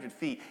 3,300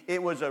 feet.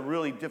 It was a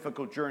really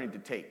difficult journey to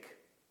take.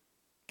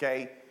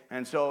 Okay?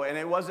 And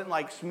it wasn't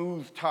like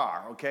smooth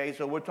tar. Okay?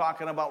 So we're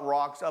talking about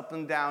rocks up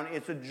and down.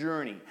 It's a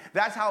journey.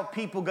 That's how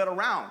people get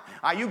around.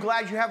 Are you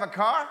glad you have a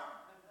car?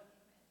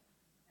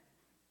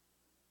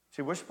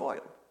 See, we're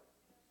spoiled.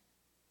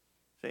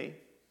 See?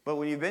 But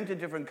when you've been to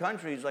different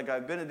countries, like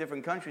I've been to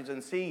different countries,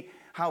 and see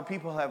how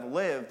people have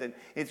lived, and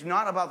it's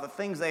not about the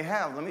things they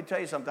have. Let me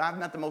tell you something. I've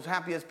met the most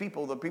happiest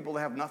people, the people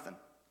that have nothing.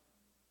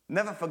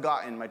 Never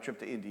forgotten my trip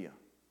to India.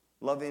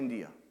 Love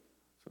India.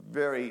 It's a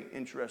very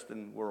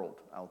interesting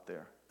world out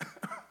there,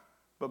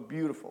 but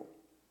beautiful.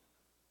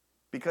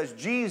 Because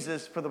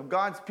Jesus, for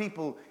God's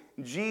people,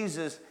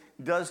 Jesus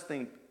does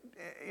things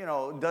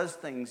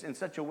in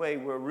such a way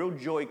where real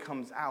joy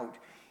comes out.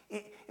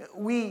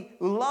 We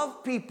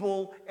love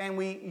people and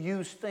we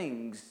use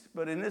things,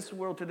 but in this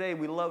world today,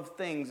 we love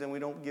things and we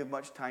don't give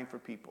much time for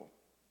people.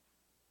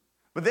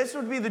 But this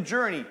would be the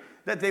journey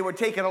that they were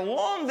taking.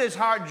 Along this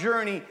hard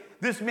journey,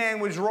 this man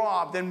was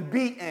robbed and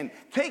beaten,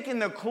 taking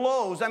the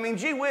clothes. I mean,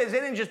 gee whiz, they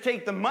didn't just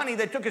take the money,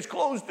 they took his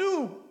clothes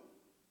too.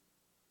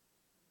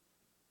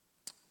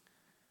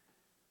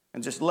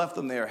 And just left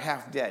them there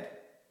half dead.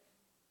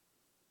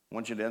 I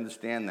want you to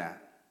understand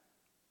that.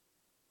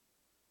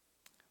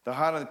 The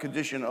heart of the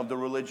condition of the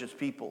religious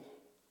people.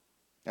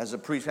 As the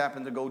priest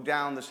happened to go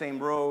down the same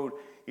road,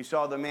 he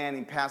saw the man,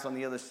 he passed on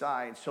the other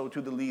side. So too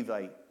the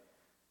Levite. And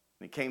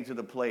he came to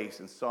the place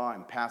and saw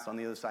him pass on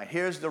the other side.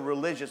 Here's the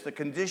religious. The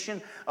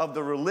condition of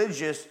the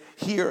religious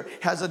here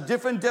has a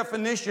different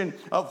definition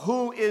of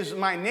who is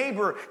my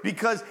neighbor,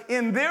 because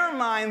in their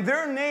mind,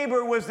 their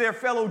neighbor was their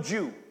fellow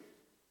Jew.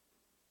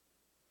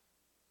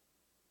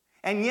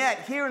 And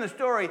yet, here in the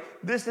story,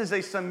 this is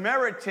a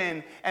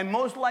Samaritan, and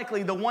most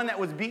likely the one that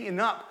was beaten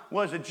up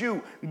was a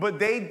Jew. But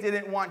they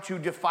didn't want to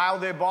defile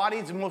their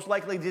bodies. Most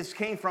likely this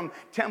came from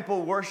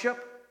temple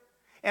worship.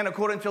 And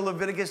according to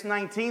Leviticus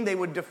 19, they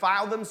would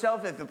defile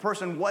themselves if the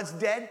person was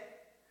dead.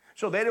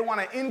 So they didn't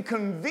want to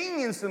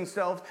inconvenience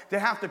themselves to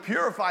have to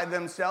purify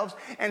themselves.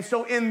 And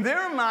so in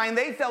their mind,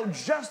 they felt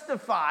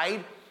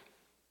justified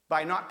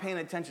by not paying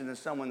attention to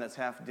someone that's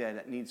half dead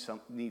that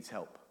needs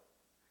help.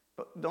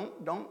 But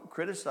don't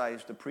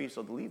criticize the priest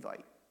or the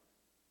Levite,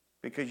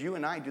 because you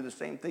and I do the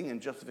same thing in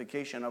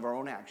justification of our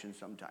own actions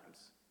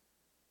sometimes.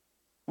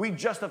 We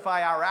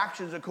justify our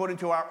actions according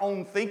to our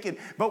own thinking,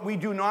 but we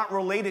do not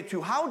relate it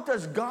to how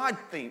does God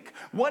think?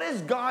 What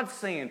is God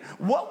saying?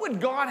 What would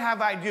God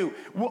have I do?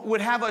 What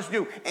would have us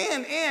do?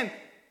 And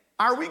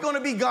are we going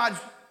to be God's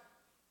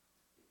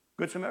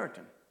Good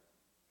Samaritan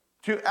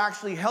to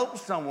actually help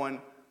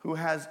someone who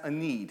has a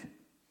need?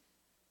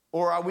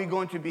 Or are we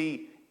going to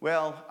be,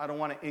 well, I don't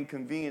want to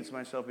inconvenience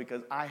myself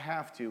because I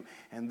have to.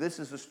 And this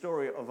is the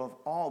story of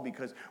all,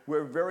 because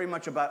we're very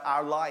much about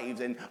our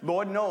lives. And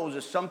Lord knows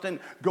if something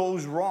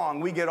goes wrong,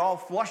 we get all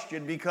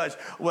flustered because,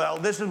 well,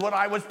 this is what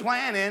I was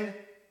planning.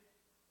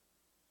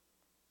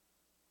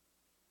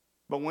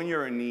 But when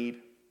you're in need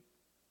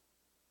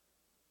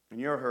and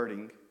you're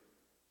hurting,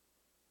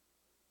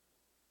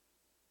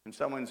 and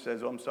someone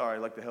says, oh, I'm sorry,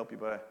 I'd like to help you,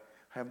 but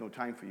I have no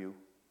time for you.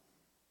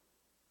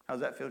 How's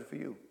that feel for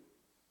you?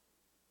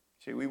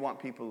 See, we want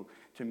people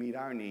to meet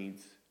our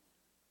needs,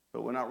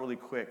 but we're not really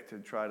quick to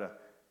try to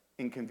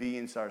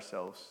inconvenience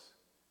ourselves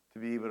to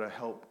be able to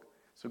help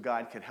so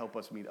God can help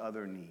us meet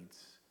other needs.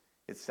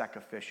 It's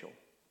sacrificial.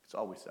 It's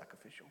always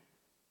sacrificial.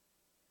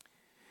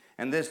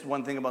 And this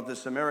one thing about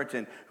this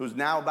Samaritan who's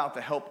now about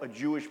to help a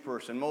Jewish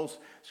person. Most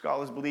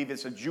scholars believe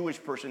it's a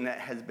Jewish person that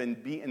has been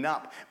beaten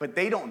up, but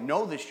they don't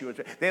know this Jewish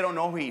person. They don't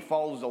know he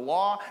follows the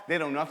law. They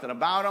know nothing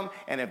about him.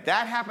 And if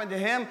that happened to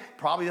him,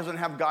 probably doesn't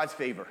have God's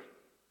favor.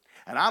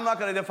 And I'm not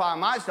going to defile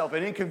myself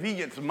and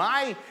inconvenience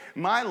my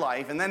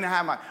life and then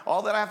have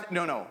all that I have to.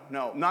 No.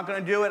 I'm not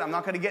going to do it. I'm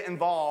not going to get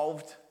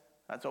involved.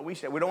 That's what we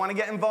say. We don't want to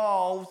get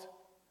involved.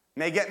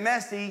 May get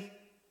messy.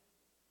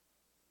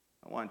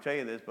 I want to tell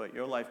you this, but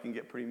your life can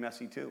get pretty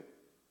messy too.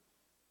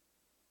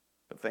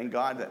 But thank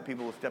God that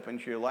people will step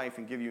into your life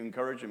and give you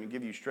encouragement and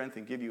give you strength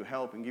and give you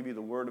help and give you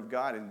the word of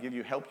God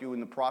and help you in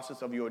the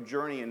process of your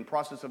journey and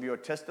process of your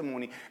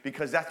testimony,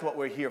 because that's what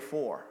we're here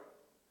for.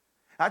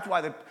 That's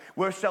why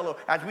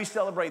as we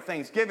celebrate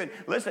Thanksgiving,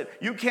 listen,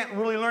 you can't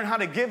really learn how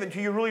to give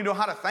until you really know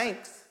how to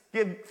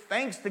give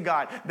thanks to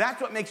God. That's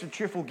what makes a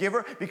cheerful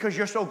giver, because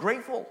you're so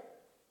grateful.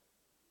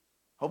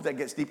 Hope that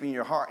gets deep in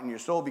your heart and your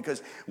soul,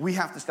 because we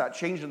have to start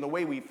changing the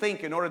way we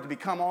think in order to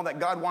become all that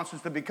God wants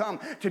us to become,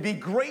 to be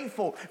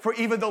grateful for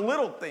even the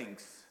little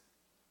things.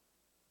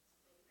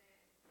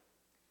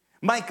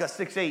 Micah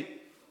 6:8.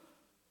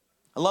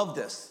 I love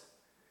this.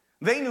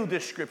 They knew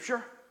this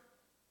scripture.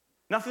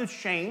 Nothing's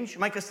changed.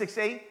 Micah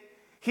 6:8.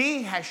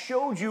 He has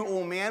showed you,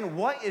 O man,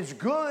 what is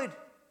good.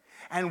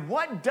 And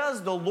what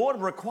does the Lord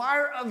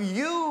require of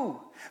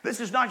you? This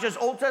is not just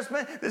Old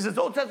Testament. This is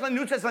Old Testament,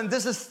 New Testament.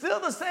 This is still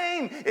the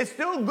same. It's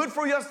still good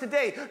for us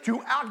today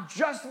to act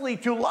justly,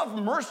 to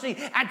love mercy,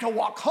 and to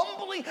walk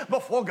humbly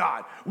before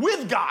God,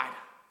 with God.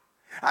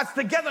 That's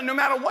together no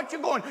matter what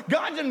you're going.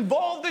 God's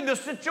involved in the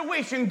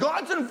situation.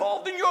 God's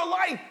involved in your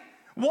life.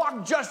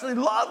 Walk justly.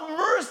 Love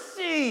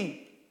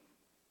mercy.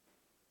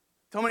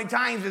 So many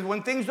times is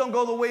when things don't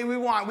go the way we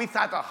want, we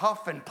start to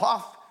huff and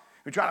puff.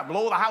 We try to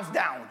blow the house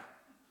down.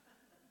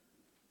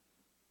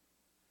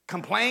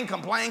 Complain.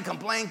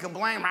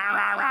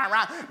 Rah, rah,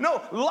 rah.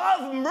 No,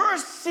 love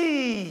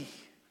mercy.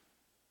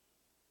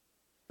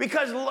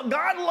 Because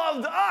God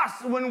loved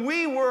us when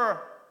we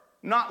were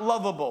not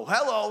lovable.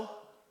 Hello.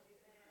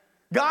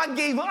 God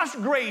gave us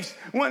grace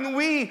when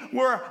we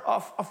were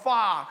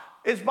afar.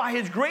 It's by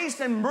his grace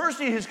and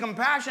mercy, his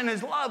compassion,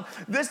 his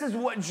love. This is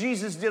what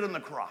Jesus did on the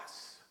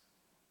cross.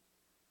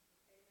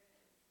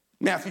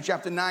 Matthew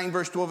chapter 9,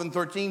 verse 12 and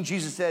 13,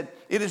 Jesus said,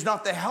 "It is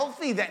not the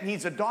healthy that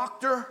needs a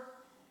doctor,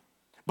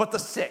 but the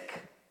sick.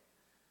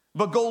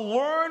 But go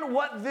learn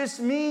what this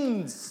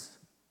means.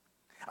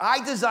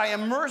 I desire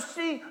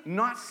mercy,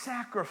 not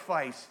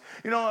sacrifice."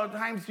 You know, at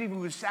times people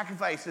will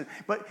sacrifice it,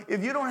 but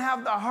if you don't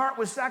have the heart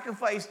with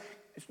sacrifice,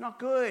 it's not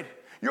good.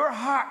 Your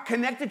heart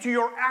connected to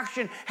your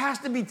action has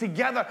to be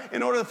together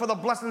in order for the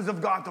blessings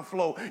of God to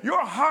flow.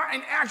 Your heart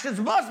and actions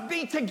must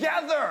be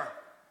together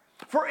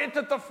for it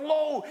to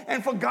flow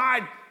and for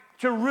God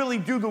to really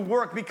do the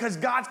work, because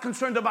God's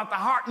concerned about the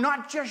heart,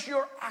 not just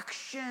your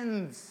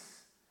actions.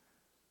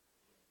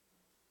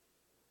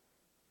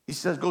 He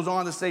says, goes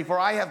on to say, "For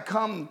I have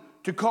come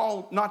to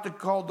call, not to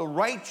call the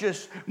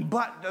righteous,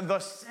 but the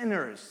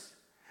sinners."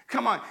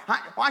 Come on,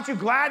 aren't you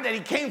glad that he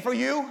came for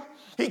you?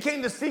 He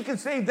came to seek and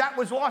save that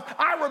was lost.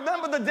 I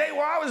remember the day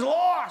where I was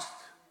lost.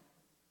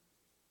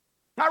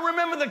 I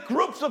remember the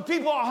groups of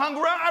people I hung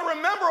around. I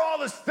remember all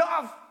the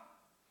stuff,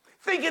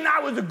 thinking I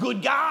was a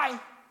good guy.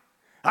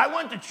 I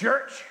went to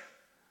church.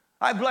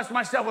 I blessed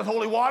myself with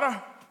holy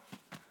water.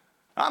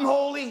 I'm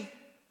holy.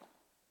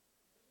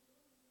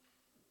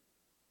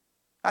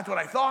 That's what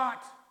I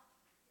thought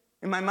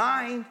in my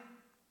mind.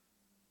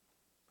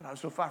 But I was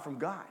so far from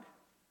God,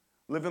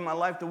 living my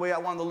life the way I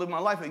wanted to live my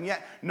life, and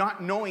yet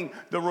not knowing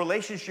the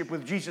relationship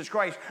with Jesus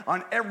Christ,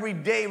 an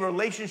everyday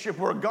relationship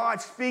where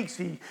God speaks,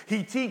 He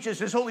teaches,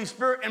 His Holy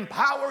Spirit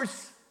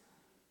empowers.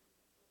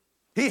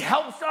 He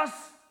helps us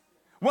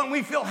when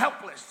we feel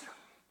helpless.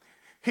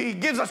 He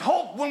gives us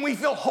hope when we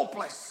feel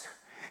hopeless.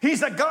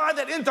 He's a God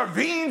that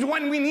intervenes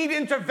when we need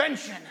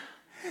intervention.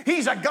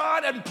 He's a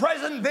God and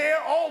present there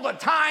all the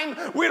time.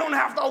 We don't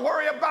have to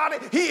worry about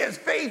it. He is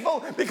faithful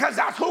because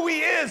that's who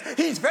He is.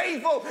 He's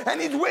faithful and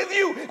He's with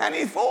you and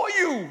He's for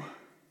you.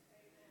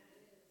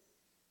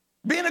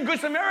 Being a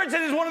Good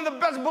Samaritan is one of the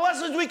best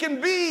blessings we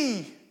can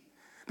be,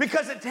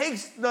 because it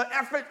takes the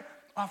effort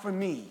off of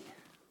me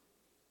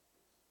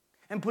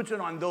and puts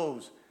it on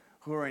those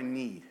who are in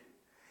need.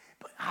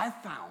 But I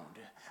found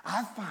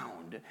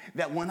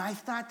that when I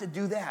start to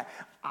do that,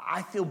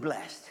 I feel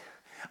blessed.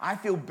 I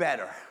feel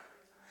better.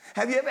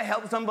 Have you ever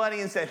helped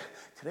somebody and said,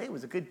 "Today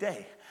was a good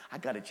day. I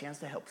got a chance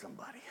to help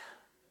somebody"?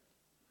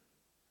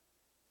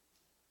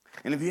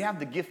 And if you have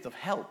the gift of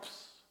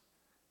helps,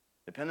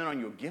 depending on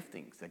your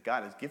giftings that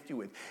God has gifted you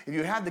with, if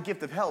you have the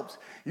gift of helps,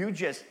 you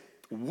just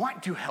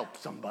want to help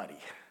somebody.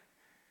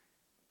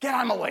 Get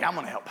out of my way, I'm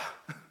going to help.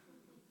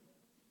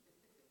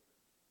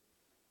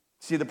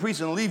 See, the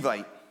priest and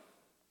Levite,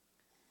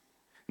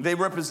 they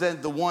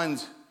represent the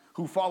ones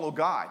who follow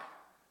God,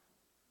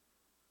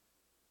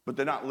 but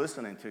they're not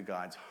listening to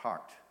God's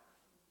heart.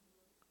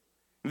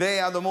 They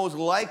are the most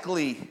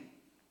likely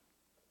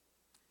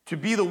to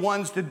be the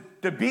ones to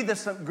be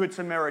the Good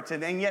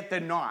Samaritan, and yet they're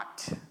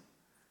not.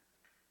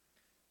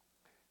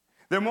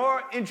 They're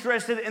more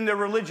interested in their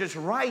religious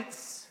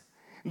rights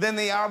than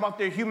they are about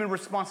their human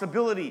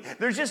responsibility.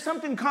 There's just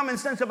something common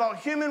sense about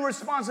human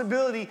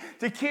responsibility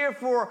to care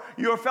for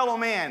your fellow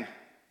man.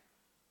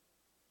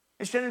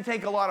 It shouldn't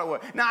take a lot of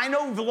work. Now, I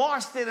know we've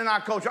lost it in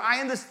our culture. I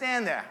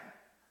understand that.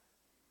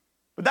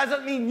 But that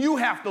doesn't mean you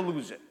have to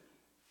lose it.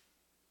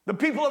 The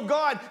people of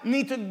God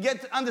need to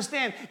get to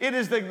understand it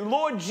is the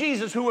Lord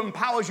Jesus who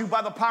empowers you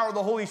by the power of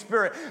the Holy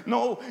Spirit.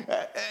 No,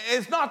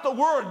 it's not the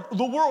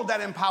world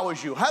that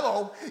empowers you.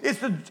 Hello. It's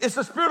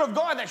the Spirit of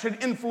God that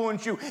should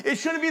influence you. It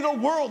shouldn't be the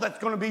world that's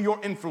going to be your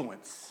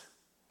influence.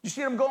 You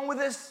see where I'm going with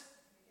this?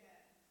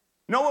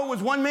 Noah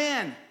was one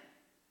man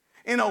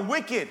in a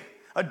wicked,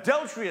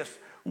 adulterous,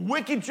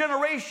 wicked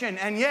generation,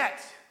 and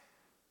yet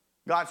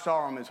God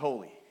saw him as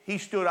holy. He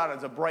stood out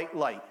as a bright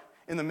light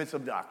in the midst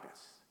of darkness.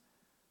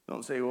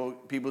 Don't say, well,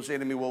 people say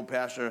to me, well,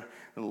 Pastor,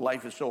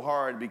 life is so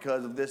hard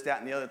because of this, that,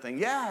 and the other thing.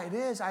 Yeah, it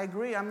is. I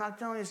agree. I'm not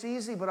telling you it's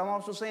easy, but I'm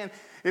also saying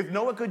if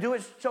Noah could do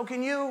it, so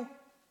can you.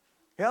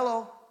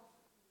 Hello.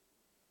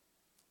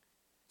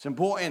 It's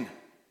important.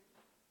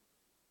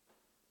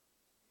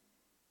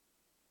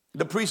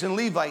 The priest and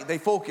Levite, they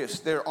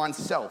focus. They're on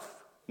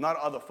self, not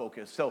other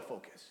focus,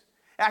 self-focus.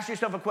 Ask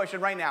yourself a question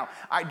right now.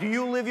 Do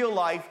you live your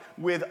life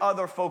with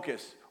other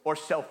focus or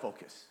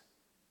self-focus?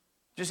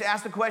 Just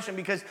ask the question,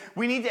 because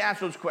we need to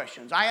ask those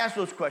questions. I ask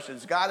those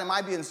questions. God, am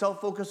I being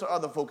self-focused or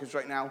other focus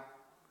right now?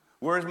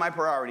 Where's my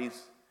priorities?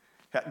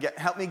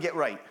 Help me get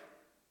right.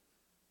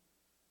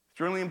 It's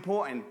really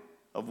important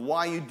of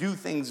why you do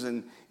things,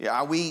 and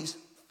are we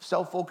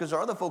self-focused or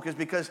other focused?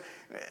 Because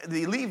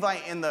the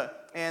Levite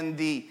and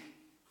the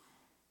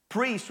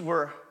priest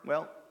were,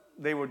 well,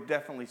 they were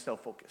definitely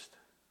self-focused.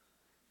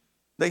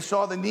 They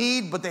saw the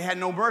need, but they had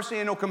no mercy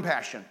and no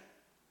compassion.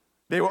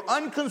 They were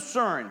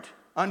unconcerned.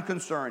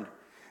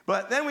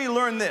 But then we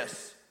learn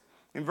this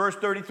in verse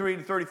 33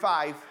 to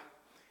 35,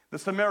 the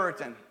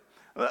Samaritan.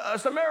 A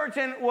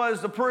Samaritan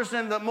was the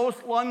person that most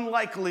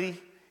unlikely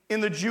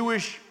in the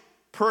Jewish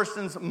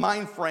person's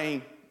mind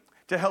frame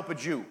to help a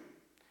Jew.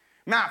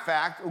 Matter of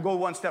fact, we'll go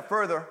one step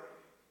further,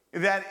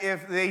 that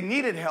if they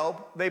needed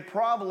help, they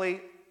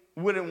probably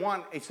wouldn't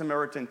want a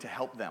Samaritan to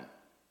help them.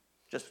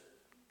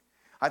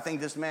 I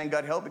think this man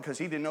got help because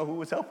he didn't know who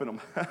was helping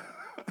him.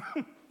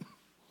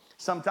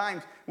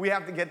 Sometimes we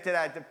have to get to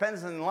that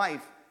dependence in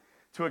life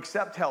to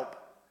accept help.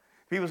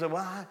 People say,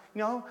 well,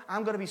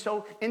 I'm going to be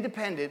so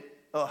independent.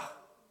 Ugh,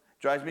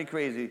 drives me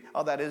crazy.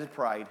 Oh, that is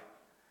pride.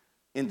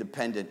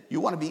 Independent. You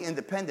want to be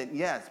independent,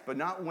 yes, but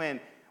not when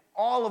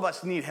all of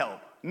us need help.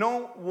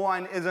 No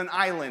one is an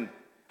island.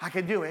 I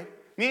can do it.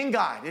 Me and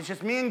God. It's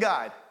just me and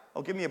God.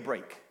 Oh, give me a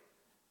break.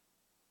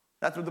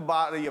 That's what the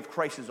body of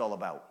Christ is all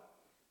about.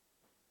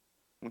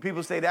 When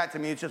people say that to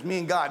me, it's just me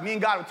and God. Me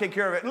and God will take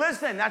care of it.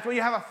 Listen, that's when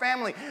you have a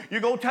family.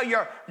 You go tell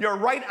your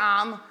right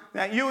arm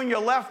that you and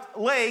your left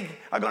leg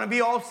are going to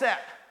be all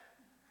set.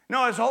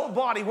 No, it's the whole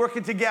body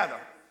working together.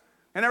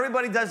 And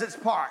everybody does its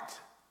part.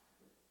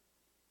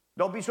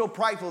 Don't be so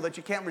prideful that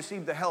you can't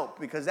receive the help,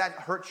 because that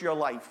hurts your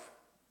life.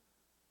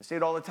 I say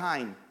it all the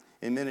time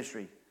in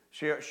ministry.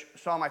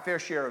 Saw my fair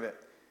share of it.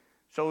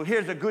 So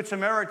here's a Good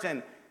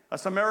Samaritan. A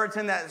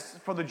Samaritan that's,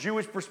 for the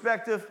Jewish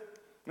perspective,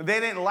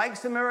 they didn't like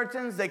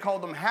Samaritans. They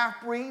called them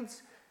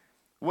half-breeds.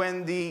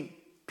 When the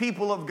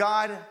people of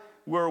God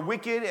were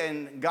wicked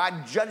and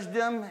God judged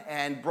them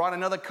and brought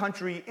another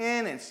country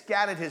in and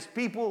scattered his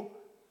people,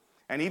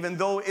 and even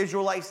though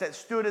Israelites that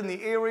stood in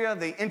the area,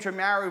 they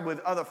intermarried with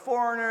other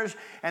foreigners,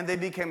 and they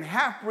became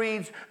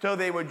half-breeds, so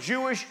they were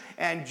Jewish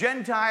and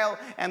Gentile,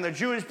 and the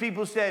Jewish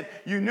people said,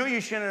 you knew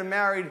you shouldn't have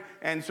married,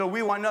 and so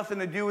we want nothing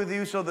to do with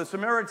you. So the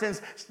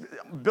Samaritans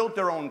built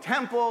their own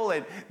temple,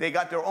 and they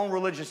got their own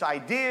religious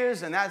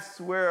ideas, and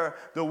that's where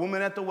the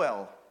woman at the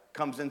well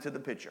comes into the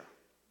picture.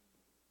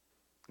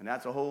 And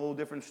that's a whole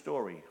different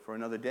story for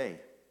another day.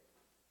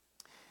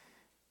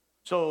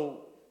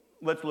 So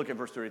let's look at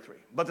verse 33.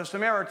 But the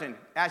Samaritan,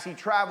 as he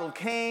traveled,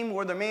 came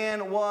where the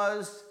man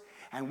was,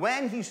 and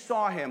when he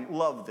saw him,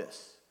 loved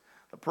this.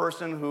 The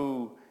person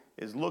who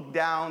is looked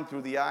down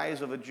through the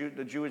eyes of the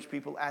Jewish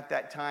people at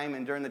that time,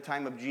 and during the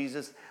time of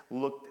Jesus,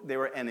 they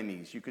were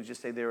enemies. You could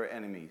just say they were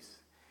enemies.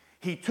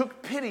 He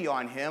took pity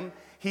on him.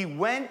 He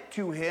went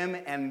to him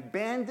and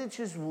bandaged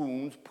his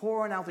wounds,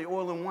 pouring out the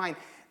oil and wine.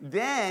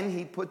 Then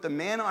he put the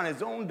man on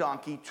his own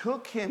donkey,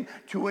 took him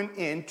to an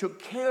inn,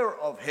 took care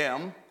of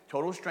him,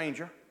 total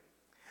stranger.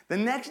 The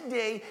next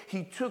day,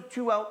 he took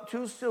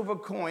two silver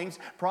coins,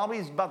 probably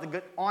he's about to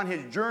get on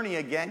his journey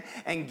again,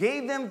 and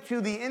gave them to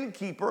the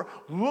innkeeper.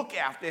 Look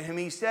after him,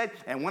 he said,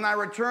 and when I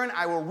return,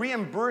 I will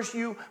reimburse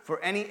you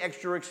for any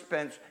extra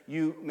expense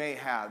you may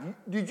have.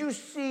 Did you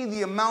see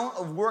the amount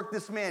of work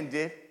this man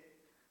did?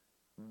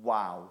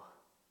 Wow.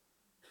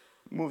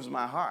 It moves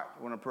my heart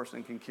when a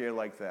person can care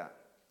like that.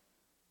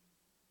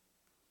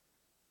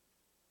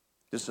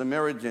 The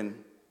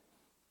Samaritan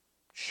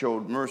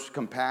showed mercy,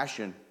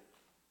 compassion.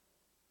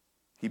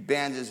 He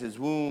bandaged his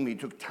wound. He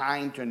took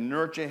time to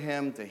nurture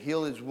him, to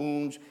heal his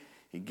wounds.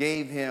 He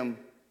gave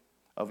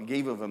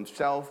of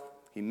himself.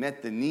 He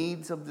met the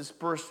needs of this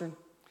person.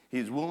 He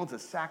was willing to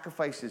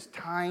sacrifice his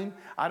time.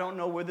 I don't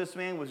know where this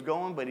man was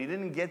going, but he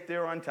didn't get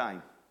there on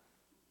time.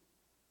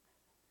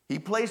 He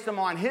placed him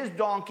on his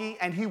donkey,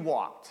 and he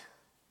walked.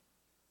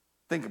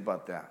 Think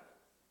about that.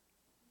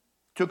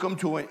 Took him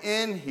to an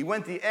inn. He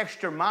went the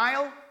extra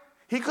mile.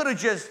 He could have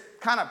just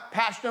kind of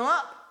patched him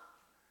up.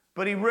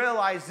 But he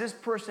realized this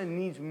person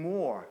needs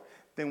more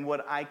than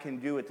what I can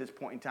do at this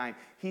point in time.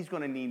 He's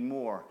going to need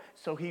more.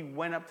 So he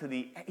went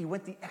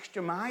the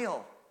extra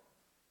mile.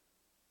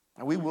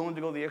 Are we willing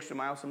to go the extra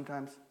mile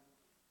sometimes?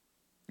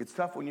 It's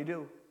tough when you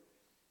do.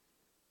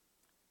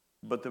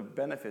 But the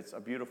benefits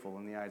are beautiful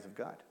in the eyes of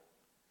God.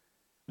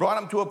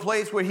 Brought him to a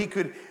place where he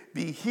could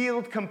be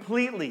healed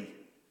completely.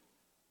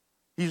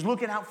 He's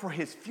looking out for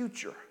his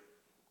future.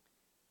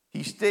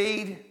 He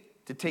stayed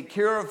to take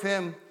care of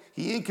him.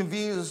 He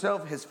inconvenienced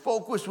himself. His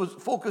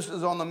focus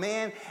is on the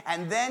man.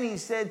 And then he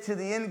said to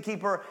the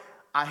innkeeper,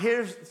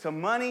 here's some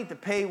money to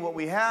pay what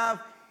we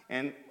have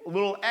and a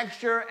little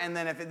extra. And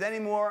then if it's any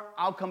more,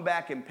 I'll come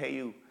back and pay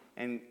you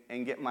and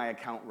get my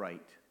account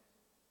right.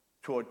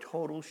 To a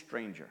total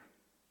stranger.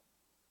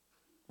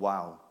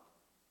 Wow.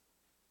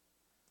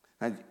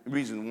 And the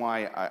reason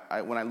why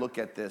when I look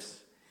at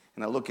this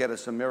and I look at a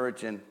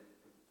Samaritan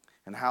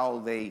and how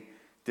they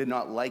did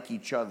not like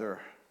each other,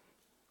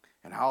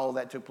 and how all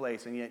that took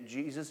place. And yet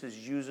Jesus is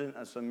using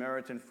a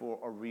Samaritan for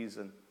a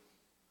reason.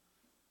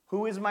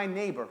 Who is my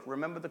neighbor?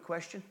 Remember the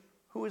question?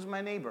 Who is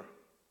my neighbor?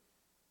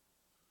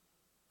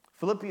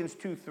 Philippians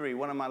 2:3,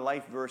 one of my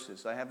life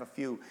verses. I have a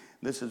few.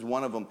 This is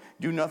one of them.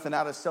 Do nothing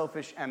out of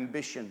selfish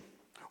ambition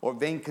or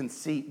vain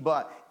conceit,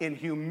 but in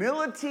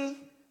humility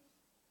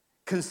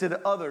consider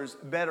others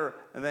better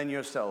than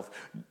yourself.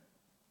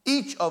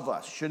 Each of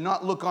us should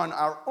not look on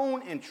our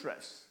own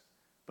interests,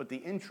 but the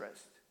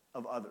interest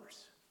of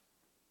others.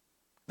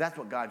 That's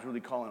what God's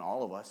really calling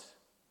all of us.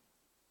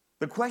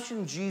 The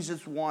question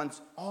Jesus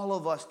wants all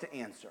of us to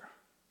answer.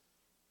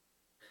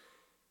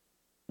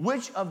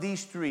 Which of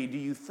these three do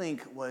you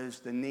think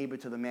was the neighbor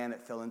to the man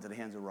that fell into the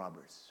hands of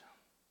robbers?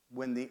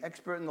 When the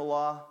expert in the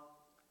law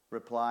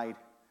replied,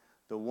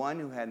 the one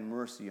who had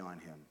mercy on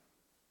him.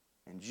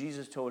 And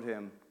Jesus told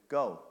him,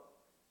 go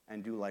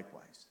and do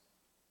likewise.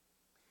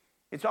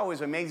 It always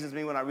amazes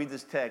me when I read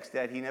this text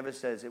that he never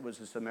says it was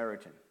a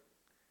Samaritan.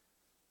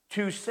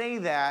 To say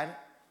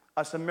that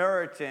a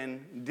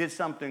Samaritan did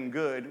something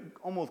good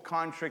almost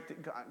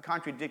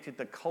contradicted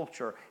the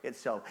culture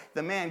itself.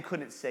 The man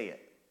couldn't say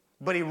it,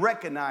 but he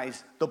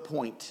recognized the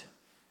point.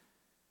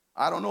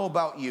 I don't know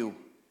about you,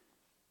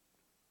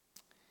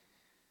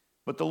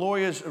 but the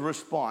lawyer's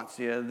response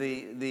here,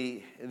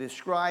 the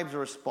scribe's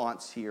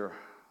response here,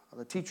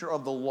 the teacher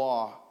of the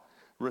law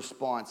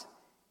response,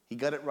 he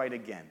got it right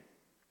again.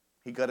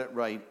 He got it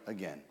right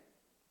again.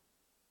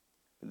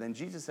 And then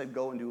Jesus said,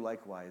 go and do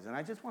likewise. And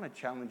I just want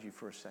to challenge you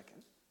for a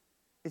second.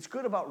 It's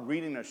good about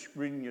reading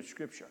your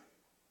scripture.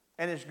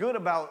 And it's good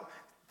about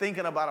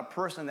thinking about a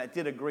person that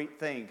did a great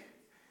thing.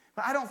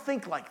 But I don't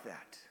think like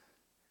that.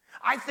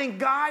 I think,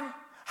 God,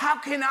 how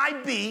can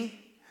I be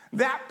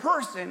that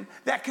person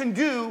that can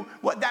do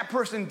what that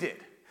person did?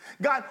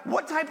 God,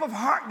 what type of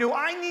heart do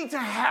I need to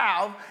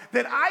have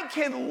that I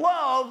can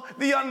love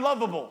the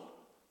unlovable?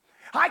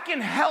 I can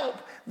help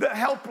the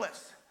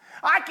helpless.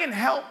 I can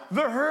help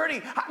the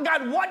hurting.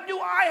 God, what do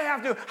I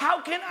have to?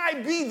 How can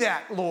I be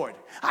that, Lord?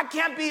 I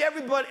can't be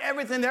everybody,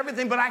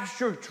 everything, but I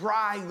sure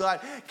try, God.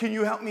 Can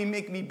you help me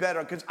make me better?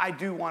 Because I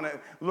do want to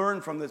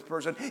learn from this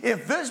person.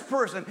 If this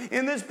person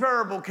in this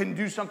parable can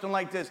do something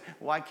like this,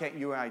 why can't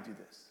you and I do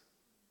this?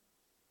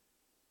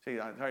 See,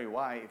 I'll tell you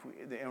why.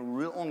 The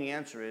real only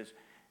answer is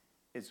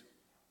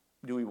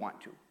do we want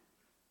to?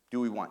 Do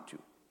we want to?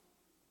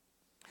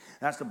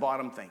 That's the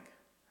bottom thing.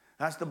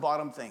 That's the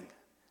bottom thing.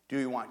 Do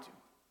we want to?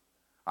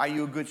 Are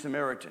you a good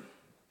Samaritan?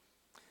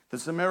 The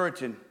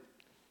Samaritan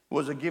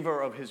was a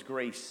giver of his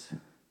grace.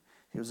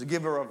 He was a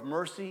giver of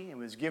mercy. He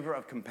was a giver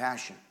of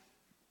compassion.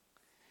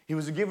 He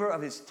was a giver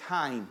of his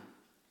time.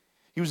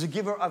 He was a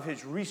giver of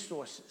his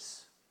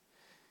resources.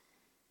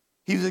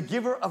 He was a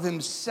giver of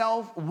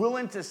himself,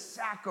 willing to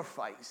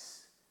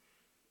sacrifice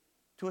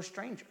to a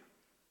stranger.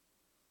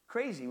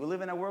 Crazy. We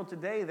live in a world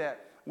today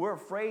that we're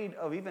afraid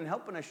of even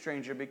helping a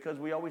stranger because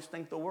we always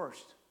think the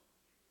worst,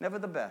 never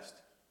the best.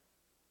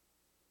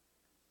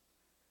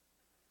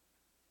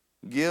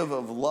 Give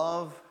of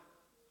love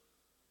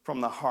from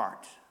the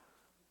heart.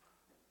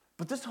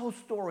 But this whole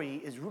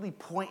story is really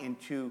pointing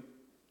to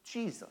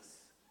Jesus.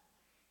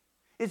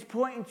 It's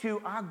pointing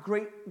to our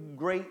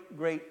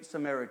great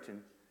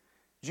Samaritan,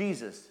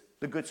 Jesus,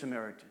 the Good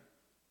Samaritan.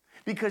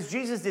 Because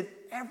Jesus did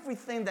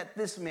everything that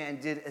this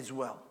man did as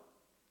well.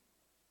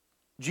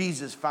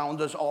 Jesus found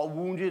us all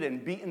wounded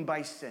and beaten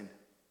by sin.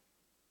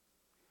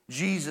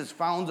 Jesus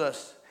found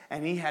us,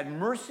 and he had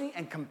mercy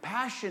and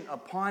compassion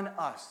upon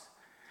us.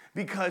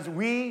 Because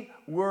we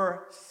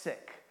were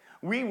sick.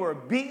 We were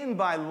beaten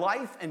by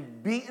life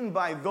and beaten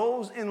by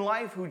those in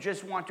life who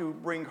just want to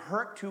bring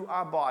hurt to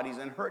our bodies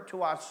and hurt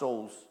to our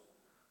souls.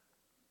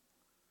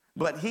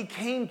 But he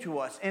came to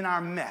us in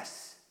our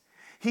mess.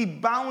 He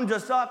bound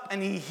us up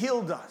and he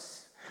healed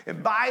us.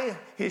 And by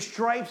his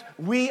stripes,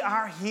 we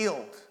are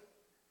healed.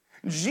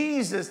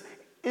 Jesus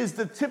is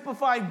the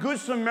typified Good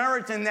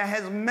Samaritan that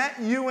has met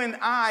you and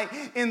I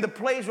in the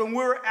place when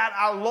we're at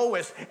our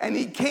lowest. And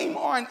he came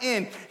on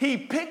in. He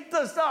picked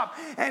us up.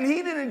 And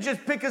he didn't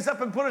just pick us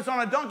up and put us on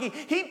a donkey.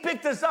 He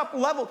picked us up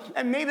level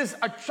and made us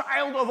a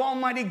child of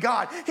Almighty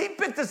God. He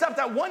picked us up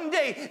that one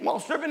day while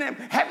serving him,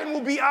 heaven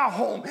will be our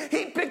home.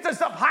 He picked us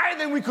up higher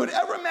than we could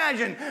ever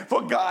imagine.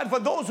 For God, for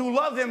those who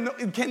love him,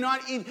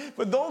 cannot eat.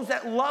 For those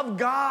that love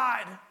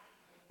God,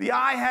 the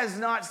eye has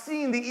not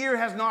seen, the ear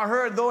has not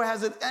heard, though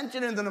has it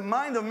entered into the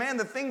mind of man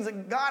the things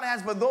that God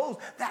has for those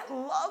that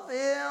love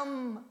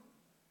him.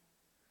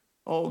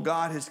 Oh,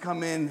 God has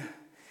come in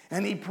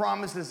and he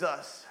promises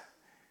us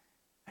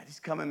that he's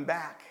coming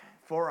back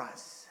for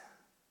us.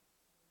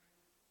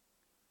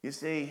 You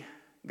see,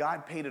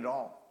 God paid it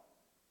all.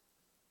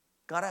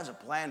 God has a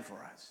plan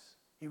for us.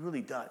 He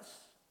really does.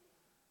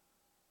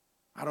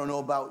 I don't know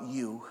about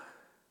you,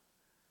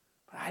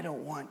 but I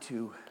don't want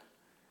to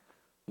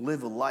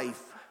live a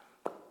life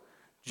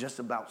just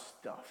about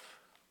stuff.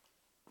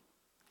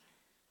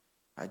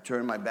 I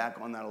turned my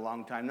back on that a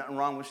long time. Nothing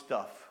wrong with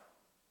stuff.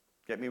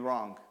 Get me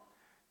wrong.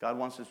 God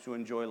wants us to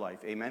enjoy life.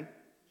 Amen?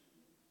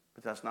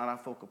 But that's not our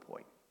focal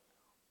point.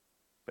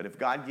 But if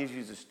God gives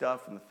you the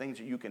stuff and the things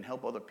that you can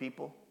help other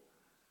people,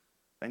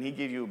 then he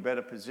gives you a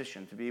better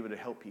position to be able to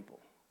help people.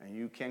 And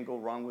you can't go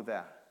wrong with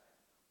that.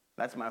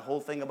 That's my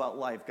whole thing about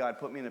life. God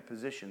put me in a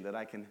position that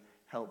I can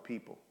help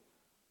people.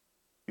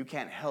 You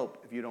can't help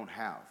if you don't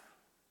have.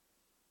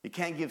 You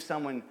can't give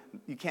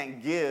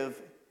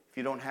if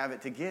you don't have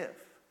it to give.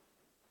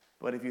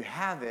 But if you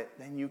have it,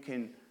 then you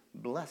can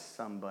bless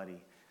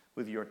somebody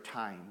with your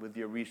time, with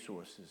your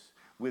resources,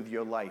 with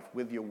your life,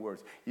 with your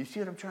words. You see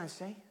what I'm trying to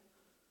say?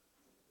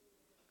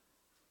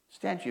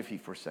 Stand to your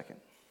feet for a second.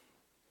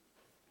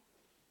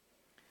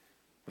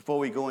 Before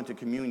we go into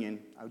communion,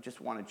 I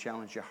just want to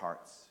challenge your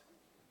hearts.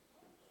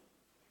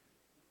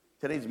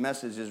 Today's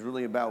message is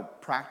really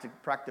about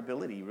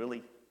practicability,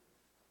 really.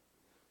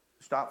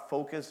 Stop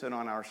focusing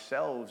on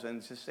ourselves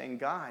and just saying,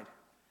 God,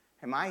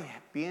 am I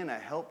being a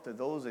help to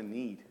those in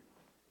need?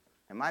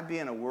 Am I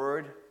being a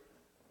word?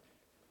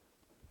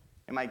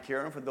 Am I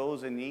caring for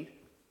those in need?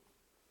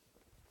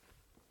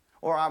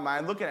 Or am I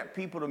looking at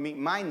people to meet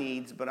my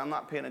needs, but I'm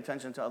not paying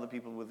attention to other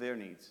people with their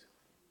needs?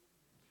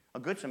 A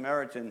Good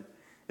Samaritan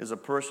is a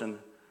person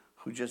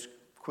who just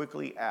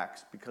quickly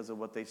acts because of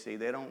what they see.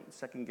 They don't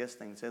second guess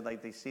things.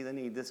 They see the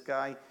need. This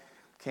guy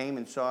came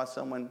and saw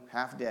someone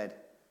half dead.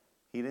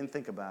 He didn't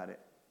think about it.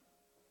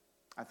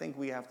 I think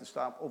we have to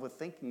stop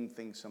overthinking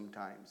things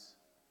sometimes.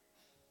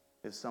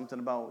 There's something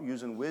about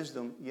using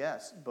wisdom,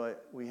 yes,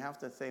 but we have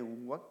to say,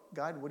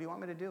 God, what do you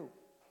want me to do?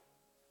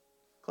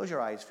 Close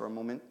your eyes for a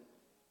moment.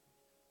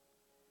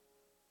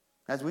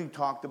 As we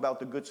talked about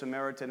the Good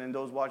Samaritan, and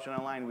those watching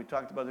online, we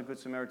talked about the Good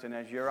Samaritan.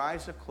 As your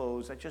eyes are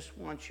closed, I just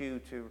want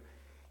you to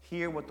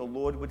hear what the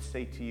Lord would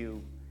say to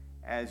you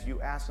as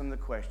you ask him the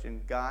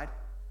question, God,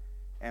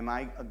 am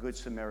I a Good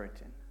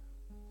Samaritan?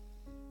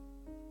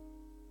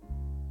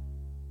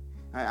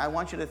 I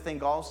want you to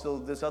think also,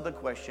 this other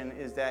question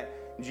is that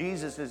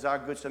Jesus is our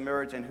Good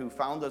Samaritan who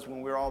found us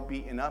when we're all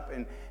beaten up.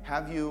 And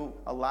have you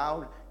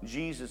allowed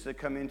Jesus to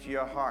come into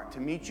your heart,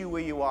 to meet you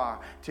where you are,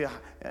 to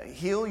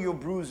heal your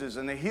bruises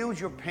and to heal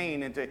your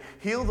pain and to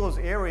heal those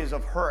areas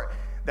of hurt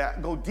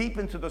that go deep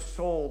into the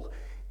soul?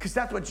 Because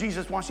that's what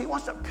Jesus wants. He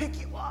wants to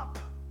pick you up.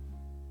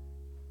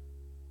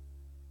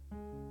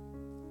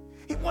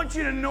 He wants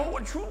you to know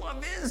what true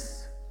love is.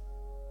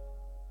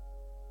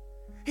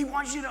 He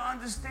wants you to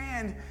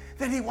understand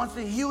that he wants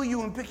to heal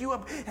you and pick you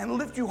up and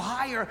lift you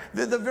higher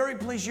than the very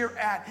place you're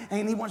at.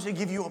 And he wants to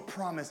give you a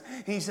promise.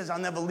 And he says, I'll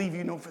never leave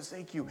you nor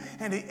forsake you.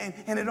 And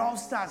it all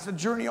starts, the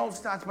journey all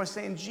starts by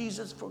saying,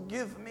 Jesus,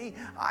 forgive me.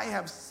 I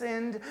have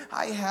sinned.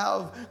 I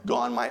have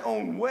gone my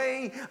own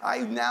way.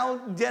 I now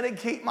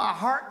dedicate my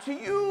heart to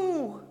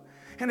you.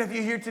 And if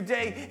you're here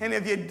today, and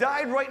if you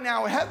died right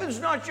now, heaven's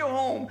not your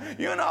home.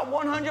 You're not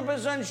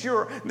 100%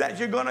 sure that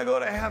you're going to go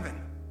to heaven.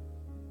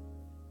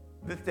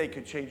 This day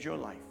could change your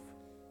life.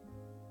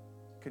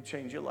 Could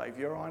change your life.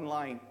 You're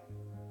online.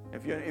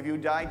 If you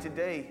died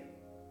today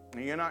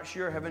and you're not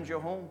sure heaven's your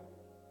home,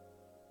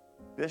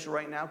 this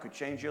right now could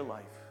change your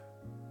life.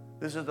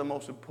 This is the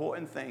most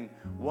important thing.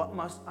 What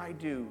must I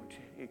do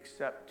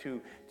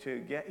to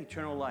get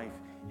eternal life?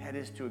 That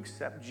is to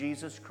accept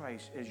Jesus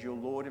Christ as your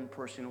Lord and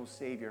personal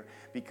Savior.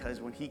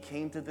 Because when he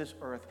came to this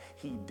earth,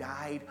 he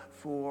died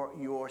for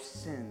your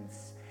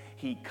sins.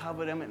 He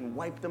covered them and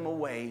wiped them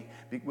away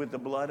with the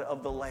blood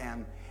of the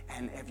Lamb.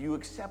 And if you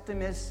accept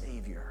him as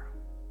Savior,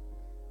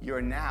 you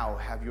now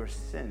have your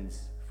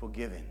sins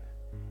forgiven.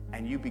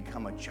 And you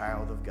become a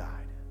child of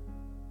God.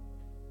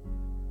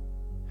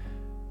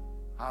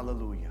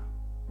 Hallelujah.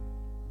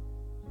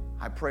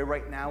 I pray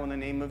right now in the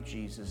name of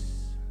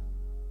Jesus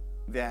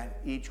that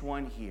each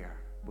one here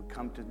would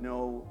come to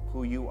know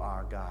who you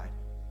are, God.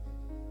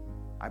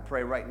 I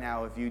pray right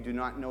now, if you do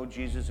not know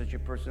Jesus as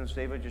your personal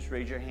Savior, just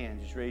raise your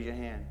hand. Just raise your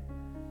hand.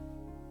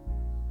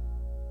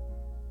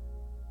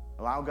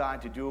 Allow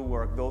God to do a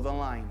work. Those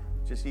online,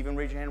 just even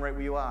raise your hand right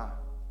where you are.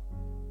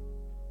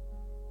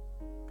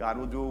 God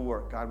will do a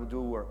work. God will do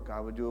a work.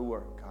 God will do a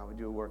work. God will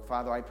do a work.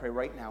 Father, I pray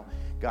right now,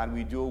 God,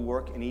 we do a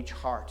work in each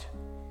heart.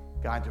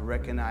 God, to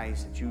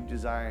recognize that you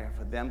desire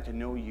for them to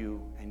know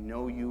you and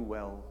know you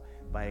well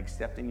by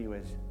accepting you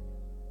as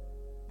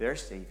their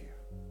Savior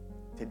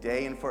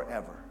today and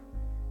forever,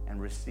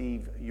 and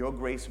receive your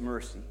grace,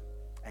 mercy,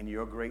 and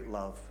your great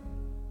love.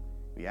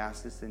 We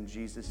ask this in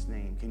Jesus'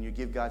 name. Can you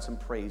give God some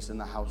praise in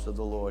the house of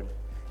the Lord?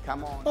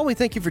 Come on. Well, we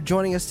thank you for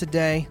joining us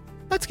today.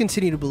 Let's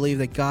continue to believe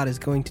that God is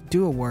going to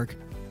do a work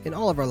in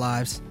all of our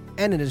lives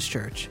and in his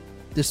church,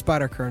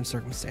 despite our current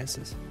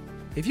circumstances.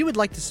 If you would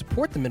like to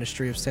support the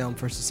ministry of Salem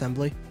First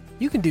Assembly,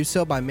 you can do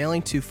so by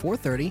mailing to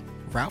 430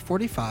 Route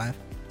 45,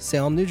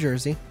 Salem, New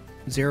Jersey,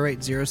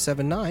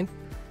 08079,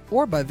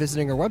 or by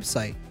visiting our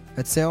website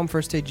at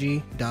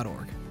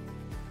salemfirstag.org.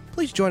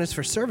 Please join us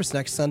for service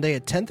next Sunday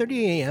at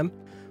 10:30 a.m.,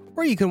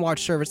 or you can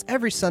watch service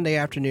every Sunday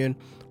afternoon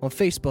on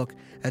Facebook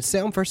at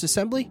Salem First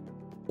Assembly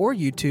or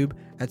YouTube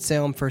at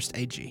Salem First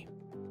AG.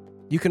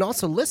 You can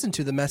also listen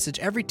to the message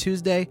every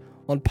Tuesday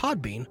on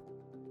Podbean.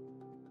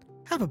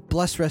 Have a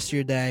blessed rest of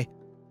your day.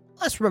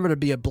 Let's remember to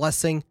be a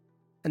blessing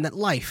and that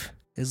life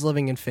is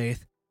living in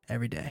faith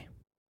every day.